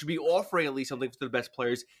 or should be offering at least something to the best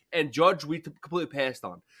players, and Judge we completely passed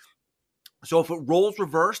on. So if it roles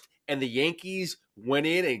reversed and the Yankees went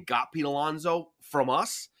in and got Pete Alonso from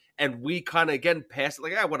us, and we kind of, again, passed it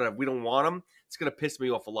like, whatever, we don't want him, it's going to piss me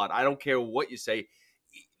off a lot. I don't care what you say.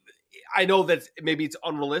 I know that maybe it's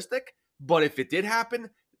unrealistic, but if it did happen,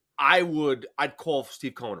 I'd call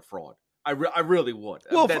Steve Cohen a fraud. I really would.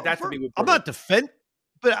 Well, that to me would I'm not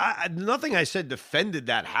but nothing I said defended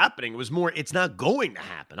that happening. It was more, it's not going to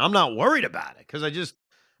happen. I'm not worried about it because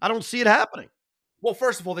I don't see it happening. Well,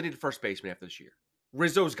 first of all, they need a first baseman after this year.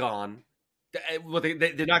 Rizzo's gone.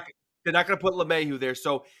 They're not going to put LeMahieu there.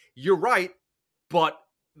 So you're right, but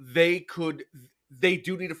they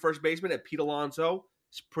do need a first baseman, and Pete Alonso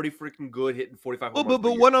is pretty freaking good, hitting 45 home runs.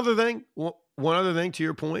 But one other thing to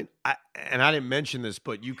your point, I didn't mention this,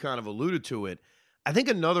 but you kind of alluded to it. I think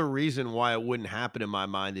another reason why it wouldn't happen in my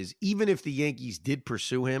mind is even if the Yankees did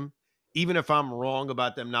pursue him, even if I'm wrong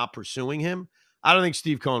about them not pursuing him, I don't think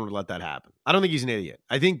Steve Cohen would let that happen. I don't think he's an idiot.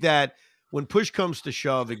 I think that when push comes to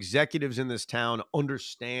shove, executives in this town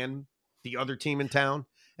understand the other team in town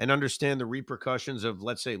and understand the repercussions of,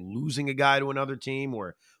 let's say, losing a guy to another team,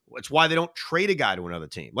 or it's why they don't trade a guy to another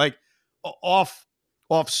team. Like off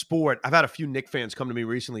sport, I've had a few Knicks fans come to me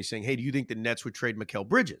recently saying, hey, do you think the Nets would trade Mikal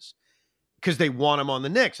Bridges? Because they want him on the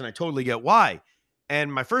Knicks, and I totally get why.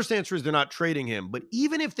 And my first answer is they're not trading him. But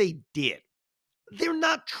even if they did, they're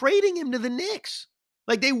not trading him to the Knicks.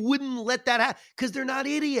 Like, they wouldn't let that happen because they're not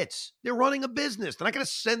idiots. They're running a business. They're not going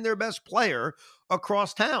to send their best player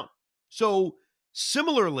across town. So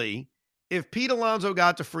similarly, if Pete Alonso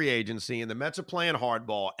got to free agency and the Mets are playing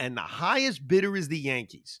hardball and the highest bidder is the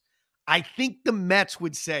Yankees, I think the Mets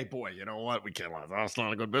would say, boy, you know what? We can't let that. That's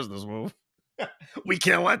not a good business move. We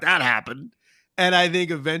can't let that happen. And I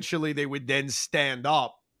think eventually they would then stand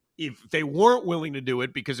up if they weren't willing to do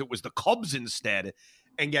it because it was the Cubs instead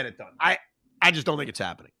and get it done. I just don't think it's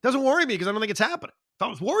happening. Doesn't worry me because I don't think it's happening. If I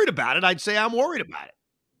was worried about it, I'd say I'm worried about it.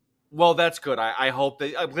 Well, that's good.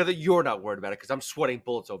 I'm glad that you're not worried about it because I'm sweating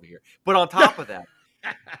bullets over here. But on top of that,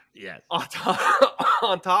 yes. On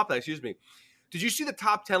top of that, excuse me. Did you see the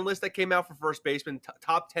top 10 list that came out for first baseman?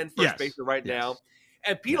 Top 10 first baseman right now.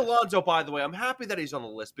 And Pete Alonso, by the way, I'm happy that he's on the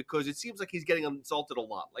list because it seems like he's getting insulted a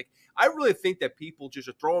lot. Like, I really think that people just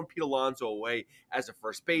are throwing Pete Alonso away as a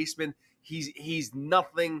first baseman. He's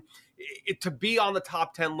nothing. To be on the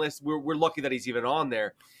top 10 list, we're lucky that he's even on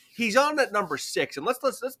there. He's on at number 6, and let's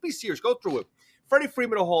be serious. Go through it. Freddie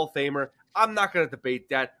Freeman, a Hall of Famer. I'm not going to debate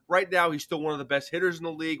that. Right now, he's still one of the best hitters in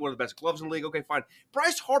the league, one of the best gloves in the league. Okay, fine.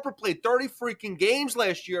 Bryce Harper played 30 freaking games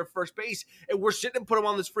last year at first base, and we're sitting and put him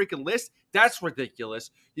on this freaking list? That's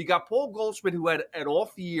ridiculous. You got Paul Goldschmidt, who had an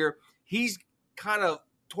off year. He's kind of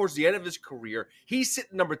towards the end of his career. He's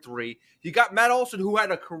sitting number 3. You got Matt Olson, who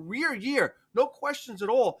had a career year. No questions at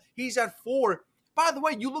all. He's at 4. By the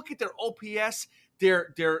way, you look at their OPS,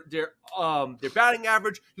 their batting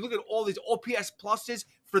average. You look at all these OPS pluses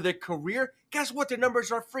for their career. Guess what? Their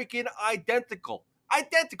numbers are freaking identical.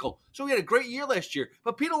 So he had a great year last year.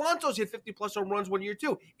 But Pete Alonso's hit 50-plus home runs 1 year,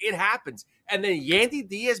 too. It happens. And then Yandy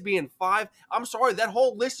Diaz being 5. I'm sorry, that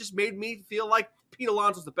whole list just made me feel like Pete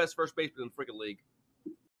Alonso's the best first baseman in the freaking league.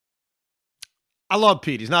 I love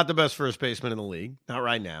Pete. He's not the best first baseman in the league. Not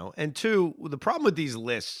right now. And 2, the problem with these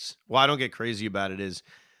lists, why I don't get crazy about it is,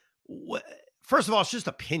 first of all, it's just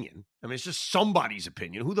opinion. I mean, it's just somebody's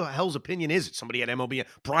opinion. Who the hell's opinion is it? Somebody at MLB?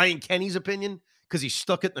 Brian Kenny's opinion? Because he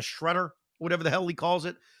stuck it in the shredder? whatever the hell he calls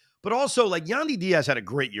it. But also, like, Yandy Diaz had a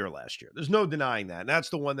great year last year. There's no denying that. And that's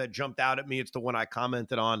the one that jumped out at me. It's the one I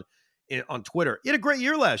commented on Twitter. He had a great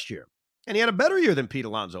year last year. And he had a better year than Pete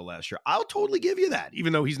Alonso last year. I'll totally give you that,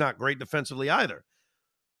 even though he's not great defensively either.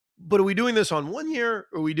 But are we doing this on 1 year,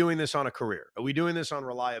 or are we doing this on a career? Are we doing this on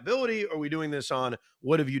reliability, or are we doing this on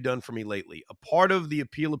what have you done for me lately? A part of the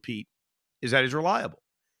appeal of Pete is that he's reliable,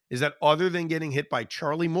 is that other than getting hit by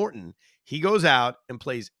Charlie Morton, he goes out and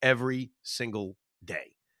plays every single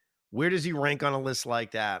day. Where does he rank on a list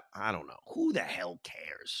like that? I don't know. Who the hell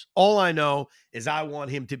cares? All I know is I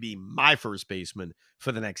want him to be my first baseman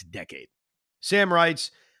for the next decade. Sam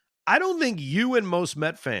writes, I don't think you and most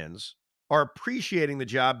Met fans are appreciating the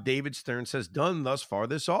job David Stearns has done thus far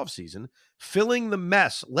this offseason, filling the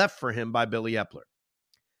mess left for him by Billy Epler.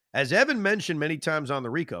 As Evan mentioned many times on the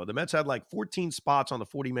Rico, the Mets had like 14 spots on the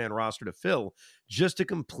 40-man roster to fill just to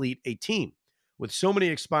complete a team. With so many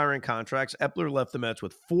expiring contracts, Epler left the Mets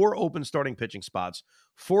with 4 open starting pitching spots,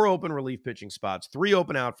 4 open relief pitching spots, 3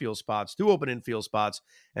 open outfield spots, 2 open infield spots,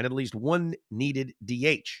 and at least 1 needed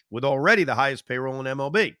DH, with already the highest payroll in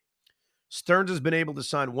MLB. Stearns has been able to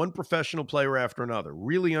sign one professional player after another,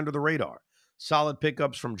 really under the radar. Solid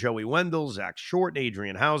pickups from Joey Wendell, Zach Short, and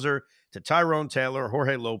Adrian Hauser, to Tyrone Taylor,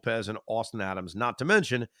 Jorge Lopez, and Austin Adams, not to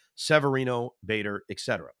mention Severino, Bader,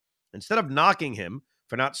 etc. Instead of knocking him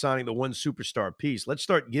for not signing the one superstar piece, let's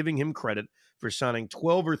start giving him credit for signing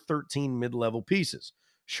 12 or 13 mid-level pieces.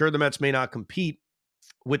 Sure, the Mets may not compete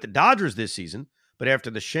with the Dodgers this season, but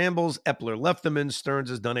after the shambles Epler left them in, Stearns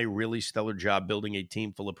has done a really stellar job building a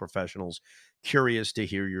team full of professionals. Curious to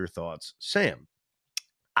hear your thoughts, Sam.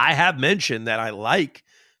 I have mentioned that I like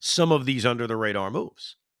some of these under-the-radar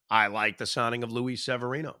moves. I like the signing of Luis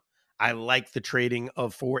Severino. I like the trading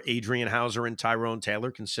for Adrian Hauser and Tyrone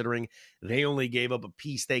Taylor, considering they only gave up a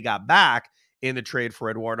piece they got back in the trade for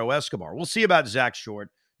Eduardo Escobar. We'll see about Zach Short.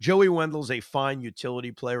 Joey Wendell's a fine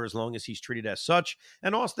utility player as long as he's treated as such.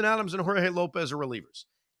 And Austin Adams and Jorge Lopez are relievers.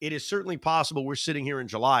 It is certainly possible we're sitting here in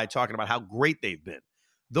July talking about how great they've been.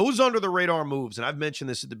 Those under-the-radar moves, and I've mentioned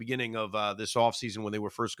this at the beginning of this offseason when they were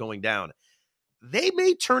first going down, they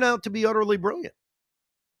may turn out to be utterly brilliant.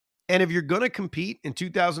 And if you're going to compete in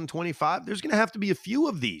 2025, there's going to have to be a few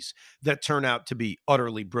of these that turn out to be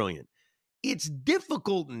utterly brilliant. It's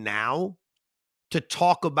difficult now to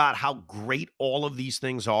talk about how great all of these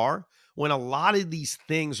things are when a lot of these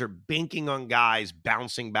things are banking on guys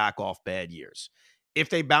bouncing back off bad years. If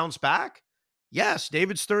they bounce back, yes,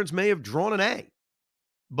 David Stearns may have drawn an A.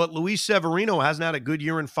 But Luis Severino hasn't had a good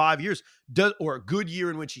year in 5 years, or a good year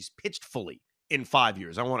in which he's pitched fully in 5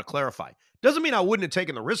 years. I want to clarify. Doesn't mean I wouldn't have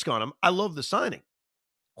taken the risk on him. I love the signing.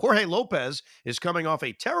 Jorge Lopez is coming off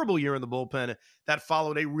a terrible year in the bullpen that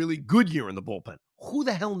followed a really good year in the bullpen. Who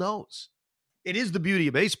the hell knows? It is the beauty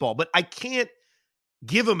of baseball, but I can't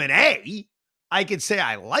give him an A. I could say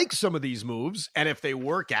I like some of these moves, and if they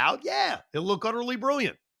work out, yeah, it'll look utterly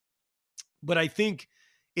brilliant. But I think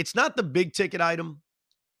it's not the big ticket item.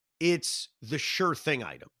 It's the sure thing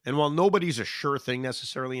item. And while nobody's a sure thing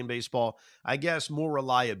necessarily in baseball, I guess more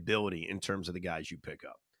reliability in terms of the guys you pick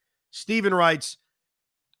up. Steven writes,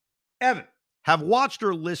 Evan, have watched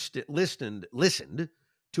or listened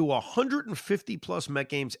to 150 plus Met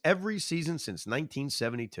games every season since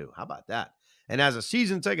 1972. How about that? And as a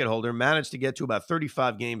season ticket holder, managed to get to about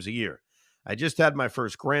 35 games a year. I just had my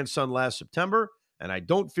first grandson last September, and I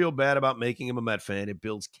don't feel bad about making him a Met fan. It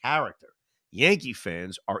builds character. Yankee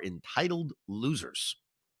fans are entitled losers.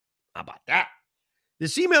 How about that?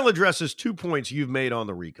 This email addresses 2 points you've made on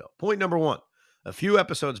the Rico. Point number 1, a few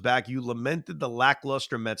episodes back, you lamented the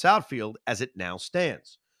lackluster Mets outfield as it now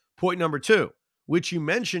stands. Point number 2, which you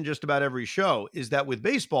mention just about every show, is that with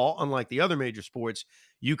baseball, unlike the other major sports,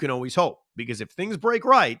 you can always hope, because if things break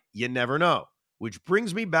right, you never know. Which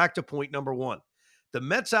brings me back to point number 1. The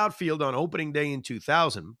Mets outfield on opening day in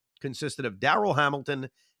 2000 consisted of Darryl Hamilton,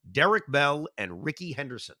 Derek Bell, and Ricky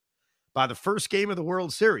Henderson. By the first game of the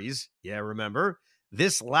World Series, remember,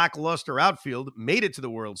 this lackluster outfield made it to the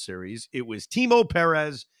World Series. It was Timo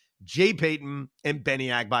Perez, Jay Payton, and Benny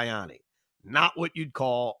Agbayani. Not what you'd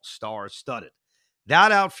call star-studded.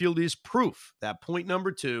 That outfield is proof that point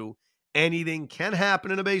number 2, anything can happen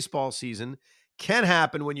in a baseball season, can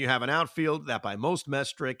happen when you have an outfield that by most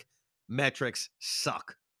metrics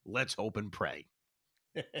suck. Let's hope and pray.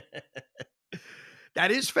 That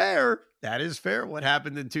is fair. That is fair. What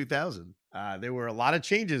happened in 2000? There were a lot of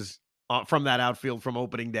changes from that outfield from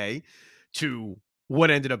opening day to what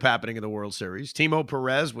ended up happening in the World Series. Timo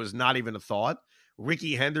Perez was not even a thought.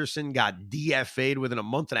 Ricky Henderson got DFA'd within a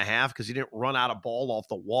month and a half because he didn't run out a ball off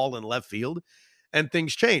the wall in left field. and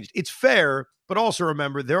things changed. It's fair, but also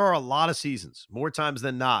remember there are a lot of seasons, more times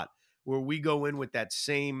than not, where we go in with that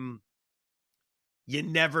same, you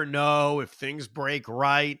never know if things break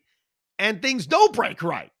right, and things don't break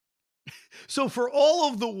right. So for all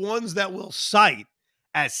of the ones that we'll cite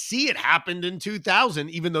as see it happened in 2000,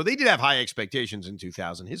 even though they did have high expectations in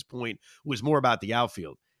 2000, his point was more about the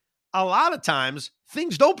outfield. A lot of times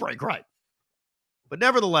things don't break right. But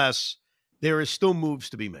nevertheless, there is still moves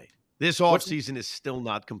to be made. This offseason is still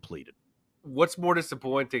not completed. What's more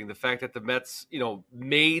disappointing, the fact that the Mets,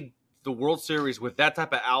 made the World Series with that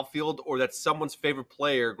type of outfield, or that someone's favorite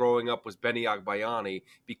player growing up was Benny Agbayani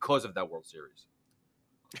because of that World Series?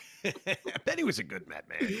 Benny was a good Met,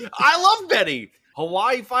 man. I love Benny.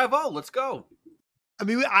 Hawaii 5-0. Let's go. I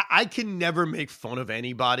mean, I can never make fun of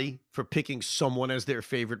anybody for picking someone as their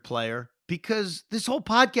favorite player because this whole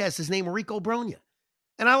podcast is named Rico Brogna.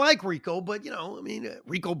 And I like Rico, but,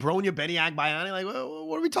 Rico Brogna, Benny Agbayani, like, well,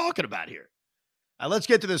 what are we talking about here? Let's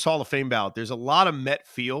get to this Hall of Fame ballot. There's a lot of Met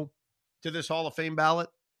feel to this Hall of Fame ballot.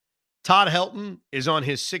 Todd Helton is on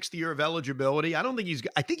his 6th year of eligibility. I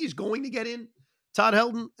think he's going to get in, Todd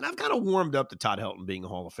Helton. And I've kind of warmed up to Todd Helton being a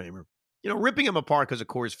Hall of Famer. Ripping him apart because of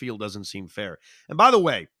Coors Field doesn't seem fair. And by the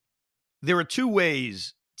way, there are 2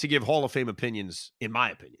 ways to give Hall of Fame opinions, in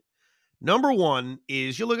my opinion. Number one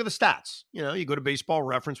is you look at the stats. You go to Baseball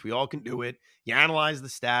Reference. We all can do it. You analyze the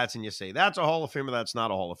stats and you say, that's a Hall of Famer, that's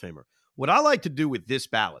not a Hall of Famer. What I like to do with this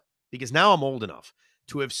ballot, because now I'm old enough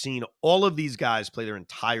to have seen all of these guys play their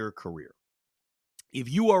entire career. If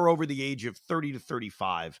you are over the age of 30 to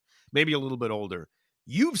 35, maybe a little bit older,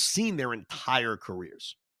 you've seen their entire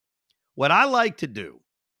careers. What I like to do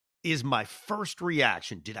is my first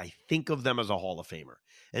reaction. Did I think of them as a Hall of Famer?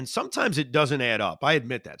 And sometimes it doesn't add up. I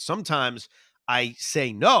admit that. Sometimes I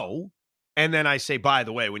say no, and then I say, by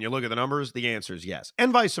the way, when you look at the numbers, the answer is yes,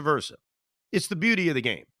 and vice versa. It's the beauty of the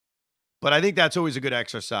game. But I think that's always a good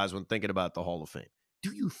exercise when thinking about the Hall of Fame.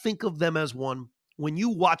 Do you think of them as one? When you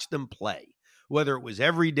watch them play, whether it was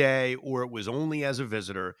every day or it was only as a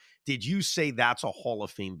visitor, did you say that's a Hall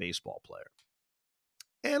of Fame baseball player?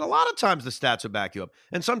 And a lot of times the stats will back you up,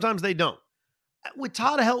 and sometimes they don't. With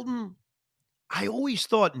Todd Helton, I always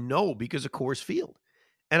thought no because of Coors Field.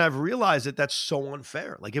 And I've realized that that's so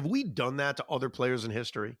unfair. Like, have we done that to other players in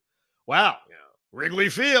history? Wow, Wrigley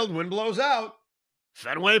Field, wind blows out.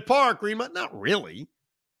 Fenway Park, not really.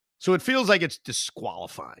 So it feels like it's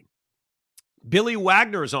disqualifying. Billy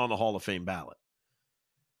Wagner is on the Hall of Fame ballot.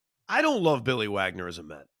 I don't love Billy Wagner as a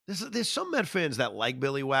Met. There's some Met fans that like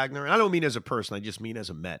Billy Wagner, and I don't mean as a person, I just mean as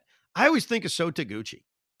a Met. I always think of Sota Gucci.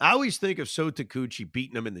 I always think of Sota Gucci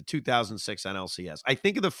beating him in the 2006 NLCS. I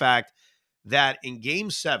think of the fact that in Game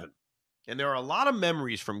 7, and there are a lot of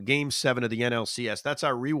memories from Game 7 of the NLCS. That's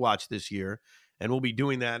our rewatch this year, and we'll be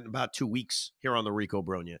doing that in about 2 weeks here on the Rico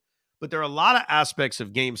Brogna. But there are a lot of aspects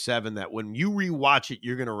of Game 7 that when you rewatch it,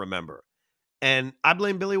 you're going to remember. And I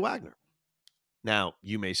blame Billy Wagner. Now,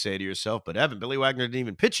 you may say to yourself, but Evan, Billy Wagner didn't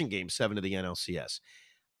even pitch in Game 7 of the NLCS.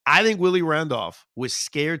 I think Willie Randolph was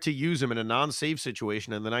scared to use him in a non-save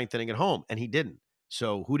situation in the 9th inning at home, and he didn't.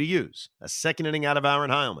 So who to use? A 2nd inning out of Aaron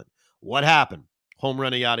Heilman. What happened? Home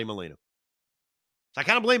run of Yadi Molina. So I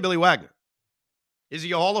kind of blame Billy Wagner. Is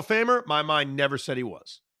he a Hall of Famer? My mind never said he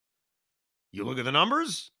was. You look at the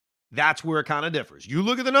numbers, that's where it kind of differs. You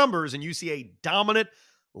look at the numbers and you see a dominant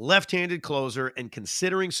left-handed closer, and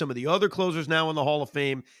considering some of the other closers now in the Hall of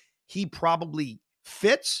Fame, he probably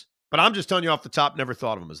fits, but I'm just telling you off the top, never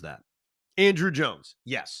thought of him as that. Andrew Jones,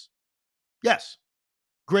 yes. Yes.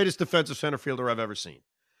 Greatest defensive center fielder I've ever seen.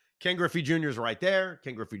 Ken Griffey Jr. is right there.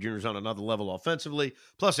 Ken Griffey Jr. is on another level offensively.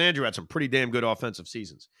 Plus, Andrew had some pretty damn good offensive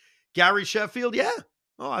seasons. Gary Sheffield, yeah.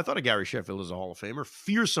 Oh, I thought of Gary Sheffield as a Hall of Famer.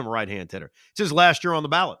 Fearsome right-hand hitter. It's his last year on the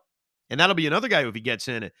ballot. And that'll be another guy who, if he gets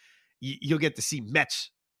in, you'll get to see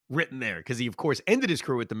Mets written there because he, of course, ended his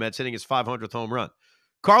career with the Mets, hitting his 500th home run.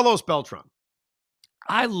 Carlos Beltran.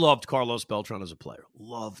 I loved Carlos Beltran as a player.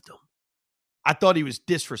 Loved him. I thought he was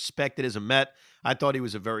disrespected as a Met. I thought he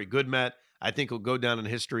was a very good Met. I think he'll go down in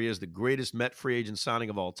history as the greatest Met free agent signing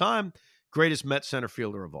of all time, greatest Met center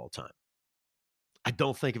fielder of all time. I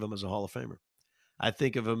don't think of him as a Hall of Famer. I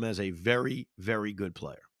think of him as a very, very good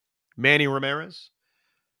player. Manny Ramirez.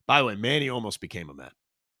 By the way, Manny almost became a Met.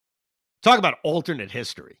 Talk about alternate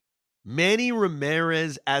history. Manny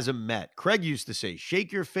Ramirez as a Met. Craig used to say,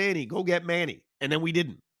 shake your fanny, go get Manny. And then we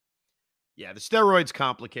didn't. Yeah, the steroids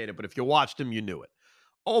complicated, but if you watched him, you knew it.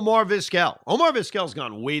 Omar Vizquel. Omar Vizquel's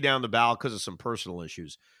gone way down the ballot because of some personal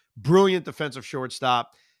issues. Brilliant defensive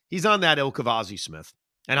shortstop. He's on that ilk of Ozzie Smith.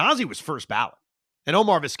 And Ozzie was first ballot. And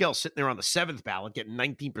Omar Vizquel sitting there on the 7th ballot getting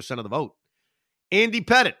 19% of the vote. Andy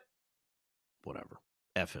Pettitte. whatever.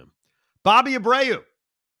 F him. Bobby Abreu.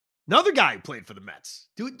 Another guy who played for the Mets.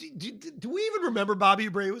 Do we even remember Bobby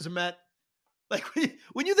Abreu as a Met? Like,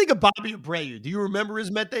 when you think of Bobby Abreu, do you remember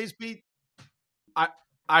his Met days, Pete?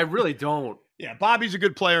 I really don't. Yeah, Bobby's a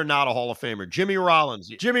good player, not a Hall of Famer. Jimmy Rollins.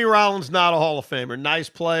 Jimmy Rollins, not a Hall of Famer. Nice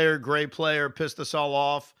player, great player, pissed us all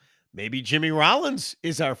off. Maybe Jimmy Rollins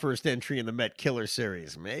is our first entry in the Met Killer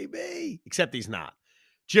Series. Maybe. Except he's not.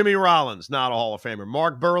 Jimmy Rollins, not a Hall of Famer.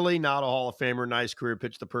 Mark Burley, not a Hall of Famer. Nice career,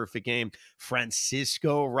 pitched the perfect game.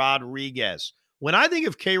 Francisco Rodriguez. When I think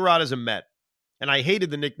of K-Rod as a Met, and I hated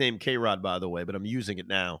the nickname K-Rod, by the way, but I'm using it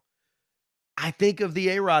now, I think of the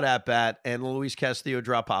A-Rod at-bat and Luis Castillo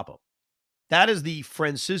drop pop-up. That is the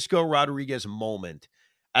Francisco Rodriguez moment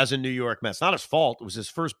as a New York Met. It's not his fault. It was his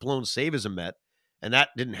first blown save as a Met, and that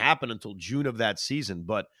didn't happen until June of that season.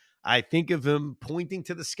 But I think of him pointing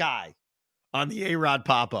to the sky on the A-Rod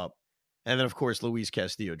pop-up, and then, of course, Luis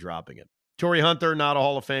Castillo dropping it. Torrey Hunter, not a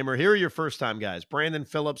Hall of Famer. Here are your first-time guys. Brandon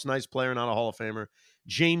Phillips, nice player, not a Hall of Famer.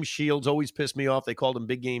 James Shields, always pissed me off. They called him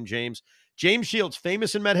Big Game James. James Shields,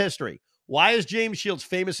 famous in Met history. Why is James Shields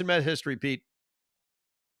famous in Met history, Pete?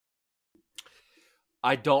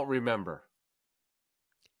 I don't remember.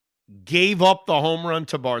 Gave up the home run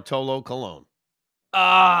to Bartolo Colon.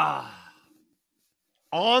 On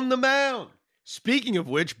the mound. Speaking of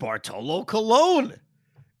which, Bartolo Colon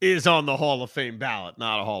is on the Hall of Fame ballot,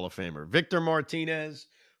 not a Hall of Famer. Victor Martinez,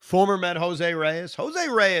 former Met Jose Reyes. Jose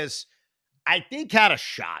Reyes, I think, had a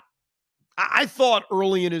shot. I thought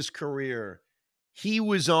early in his career he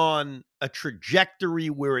was on a trajectory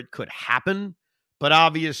where it could happen, but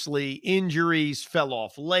obviously injuries, fell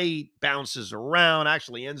off late, bounces around,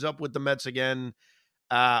 actually ends up with the Mets again,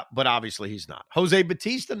 but obviously he's not. Jose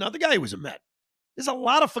Bautista, another guy who was a Met. There's a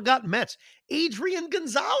lot of forgotten Mets. Adrian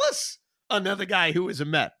Gonzalez, another guy who is a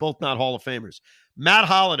Met, both not Hall of Famers. Matt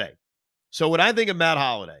Holliday. So when I think of Matt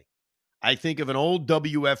Holliday, I think of an old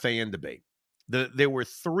WFAN debate. There were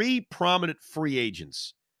three prominent free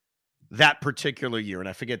agents that particular year, and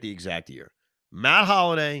I forget the exact year. Matt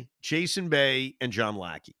Holliday, Jason Bay, and John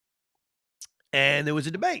Lackey. And there was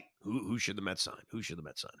a debate. Who should the Mets sign? Who should the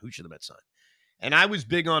Mets sign? Who should the Mets sign? And I was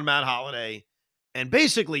big on Matt Holliday, and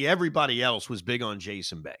basically everybody else was big on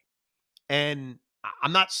Jason Bay. And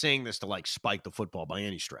I'm not saying this to like spike the football by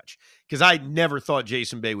any stretch, because I never thought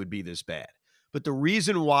Jason Bay would be this bad. But the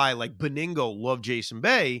reason why like Beningo loved Jason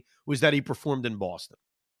Bay was that he performed in Boston.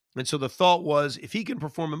 And so the thought was, if he can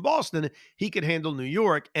perform in Boston, he could handle New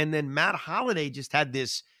York. And then Matt Holliday just had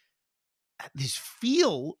this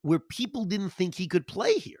feel where people didn't think he could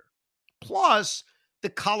play here. Plus the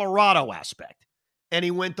Colorado aspect. And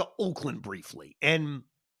he went to Oakland briefly. And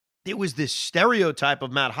there was this stereotype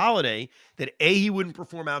of Matt Holliday that A, he wouldn't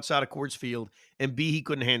perform outside of Coors Field, and B, he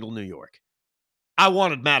couldn't handle New York. I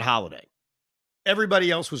wanted Matt Holliday. Everybody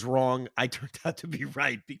else was wrong. I turned out to be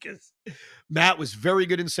right because Matt was very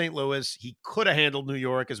good in St. Louis. He could have handled New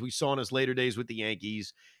York, as we saw in his later days with the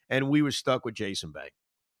Yankees, and we were stuck with Jason Bay.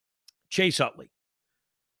 Chase Utley.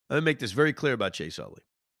 Let me make this very clear about Chase Utley.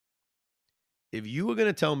 If you were going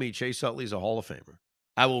to tell me Chase Utley is a Hall of Famer,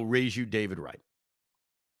 I will raise you David Wright,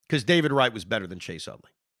 because David Wright was better than Chase Utley.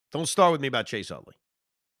 Don't start with me about Chase Utley.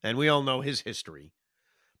 And we all know his history.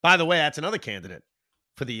 By the way, that's another candidate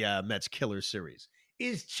for the Mets Killer Series.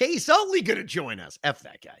 Is Chase Utley going to join us? F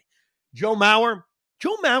that guy. Joe Mauer.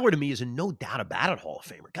 Joe Mauer, to me, is a no doubt about it Hall of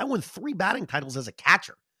Famer. Guy won 3 batting titles as a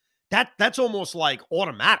catcher. That's almost like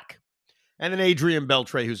automatic. And then Adrian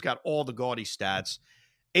Beltre, who's got all the gaudy stats.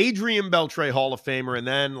 Adrian Beltre, Hall of Famer. And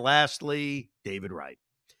then lastly, David Wright.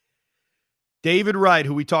 David Wright,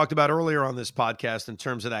 who we talked about earlier on this podcast in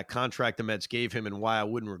terms of that contract the Mets gave him and why I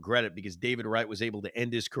wouldn't regret it, because David Wright was able to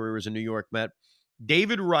end his career as a New York Met.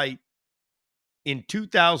 David Wright, in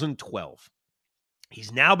 2012,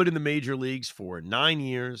 he's now been in the major leagues for 9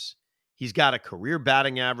 years. He's got a career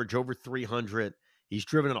batting average over 300. He's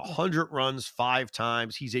driven 100 runs 5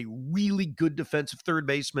 times. He's a really good defensive third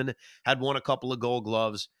baseman, had won a couple of Gold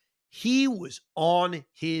Gloves. He was on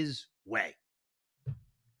his way.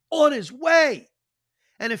 On his way.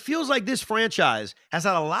 And it feels like this franchise has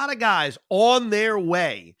had a lot of guys on their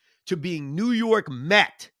way to being New York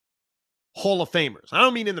Met Hall of Famers. I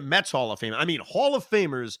don't mean in the Mets Hall of Fame. I mean Hall of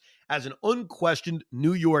Famers as an unquestioned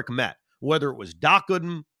New York Met, whether it was Doc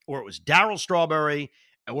Gooden or it was Darryl Strawberry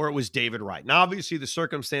or it was David Wright. Now, obviously, the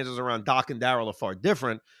circumstances around Doc and Darryl are far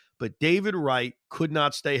different, but David Wright could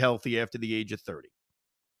not stay healthy after the age of 30.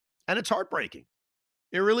 And it's heartbreaking.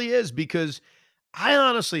 It really is, because I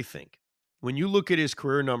honestly think when you look at his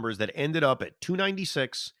career numbers that ended up at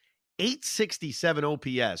 296, 867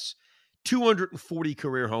 OPS, 240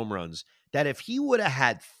 career home runs, that if he would have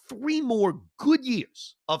had 3 more good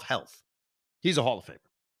years of health, he's a Hall of Famer.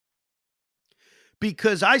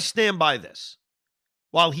 Because I stand by this.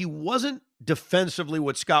 While he wasn't defensively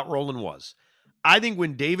what Scott Rowland was, I think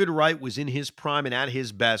when David Wright was in his prime and at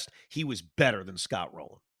his best, he was better than Scott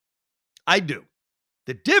Rowland. I do.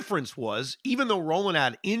 The difference was, even though Rowland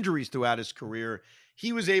had injuries throughout his career,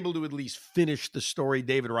 he was able to at least finish the story.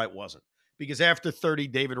 David Wright wasn't. Because after 30,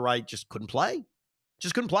 David Wright just couldn't play.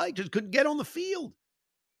 Just couldn't get on the field.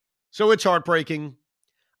 So it's heartbreaking.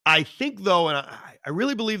 I think, though, and I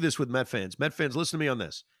really believe this with Met fans. Met fans, listen to me on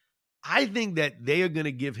this. I think that they are going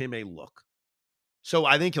to give him a look. So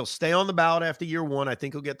I think he'll stay on the ballot after year 1. I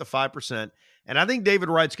think he'll get the 5%. And I think David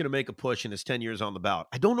Wright's going to make a push in his 10 years on the ballot.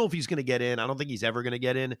 I don't know if he's going to get in. I don't think he's ever going to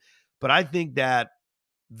get in. But I think that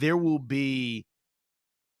there will be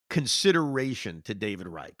consideration to David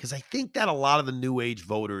Wright. Because I think that a lot of the new age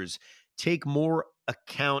voters take more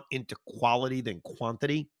account into quality than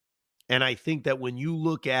quantity. And I think that when you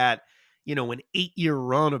look at, an 8-year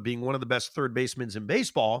run of being one of the best third basemen in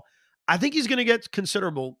baseball, I think he's going to get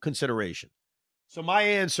considerable consideration. So my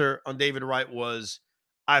answer on David Wright was,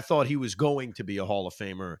 I thought he was going to be a Hall of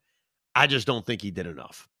Famer. I just don't think he did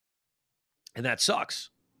enough. And that sucks,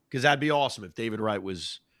 because that'd be awesome if David Wright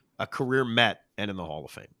was a career Met and in the Hall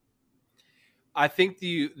of Fame. I think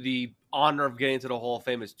the honor of getting into the Hall of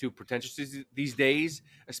Fame is too pretentious these days,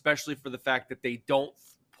 especially for the fact that they don't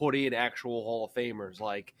put in actual Hall of Famers.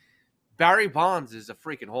 Like, Barry Bonds is a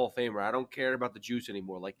freaking Hall of Famer. I don't care about the juice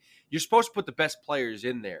anymore. Like, you're supposed to put the best players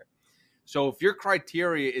in there. So if your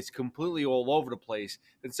criteria is completely all over the place,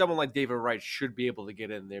 then someone like David Wright should be able to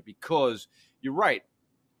get in there, because you're right.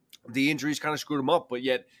 The injuries kind of screwed him up, but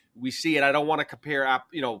yet we see it. I don't want to compare,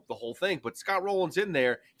 the whole thing, but Scott Rowland's in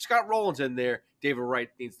there. If Scott Rowland's in there, David Wright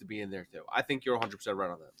needs to be in there too. I think you're 100%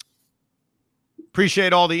 right on that.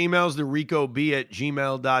 Appreciate all the emails, the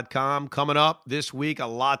ricob@gmail.com. Coming up this week, a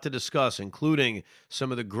lot to discuss, including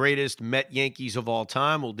some of the greatest Met Yankees of all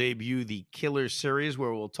time. We'll debut the Killer Series,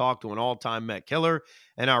 where we'll talk to an all-time Met killer.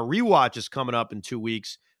 And our rewatch is coming up in 2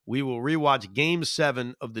 weeks. We will rewatch Game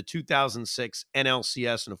 7 of the 2006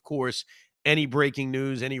 NLCS. And, of course, any breaking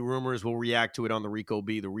news, any rumors, we'll react to it on the Rico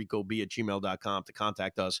B, the ricob@gmail.com to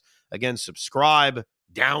contact us. Again, subscribe,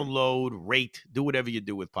 download, rate, do whatever you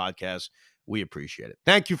do with podcasts. We appreciate it.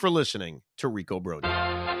 Thank you for listening to Rico Brody.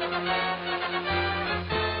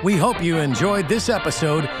 We hope you enjoyed this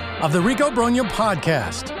episode of the Rico Brogna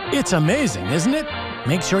podcast. It's amazing, isn't it?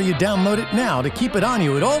 Make sure you download it now to keep it on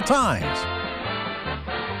you at all times.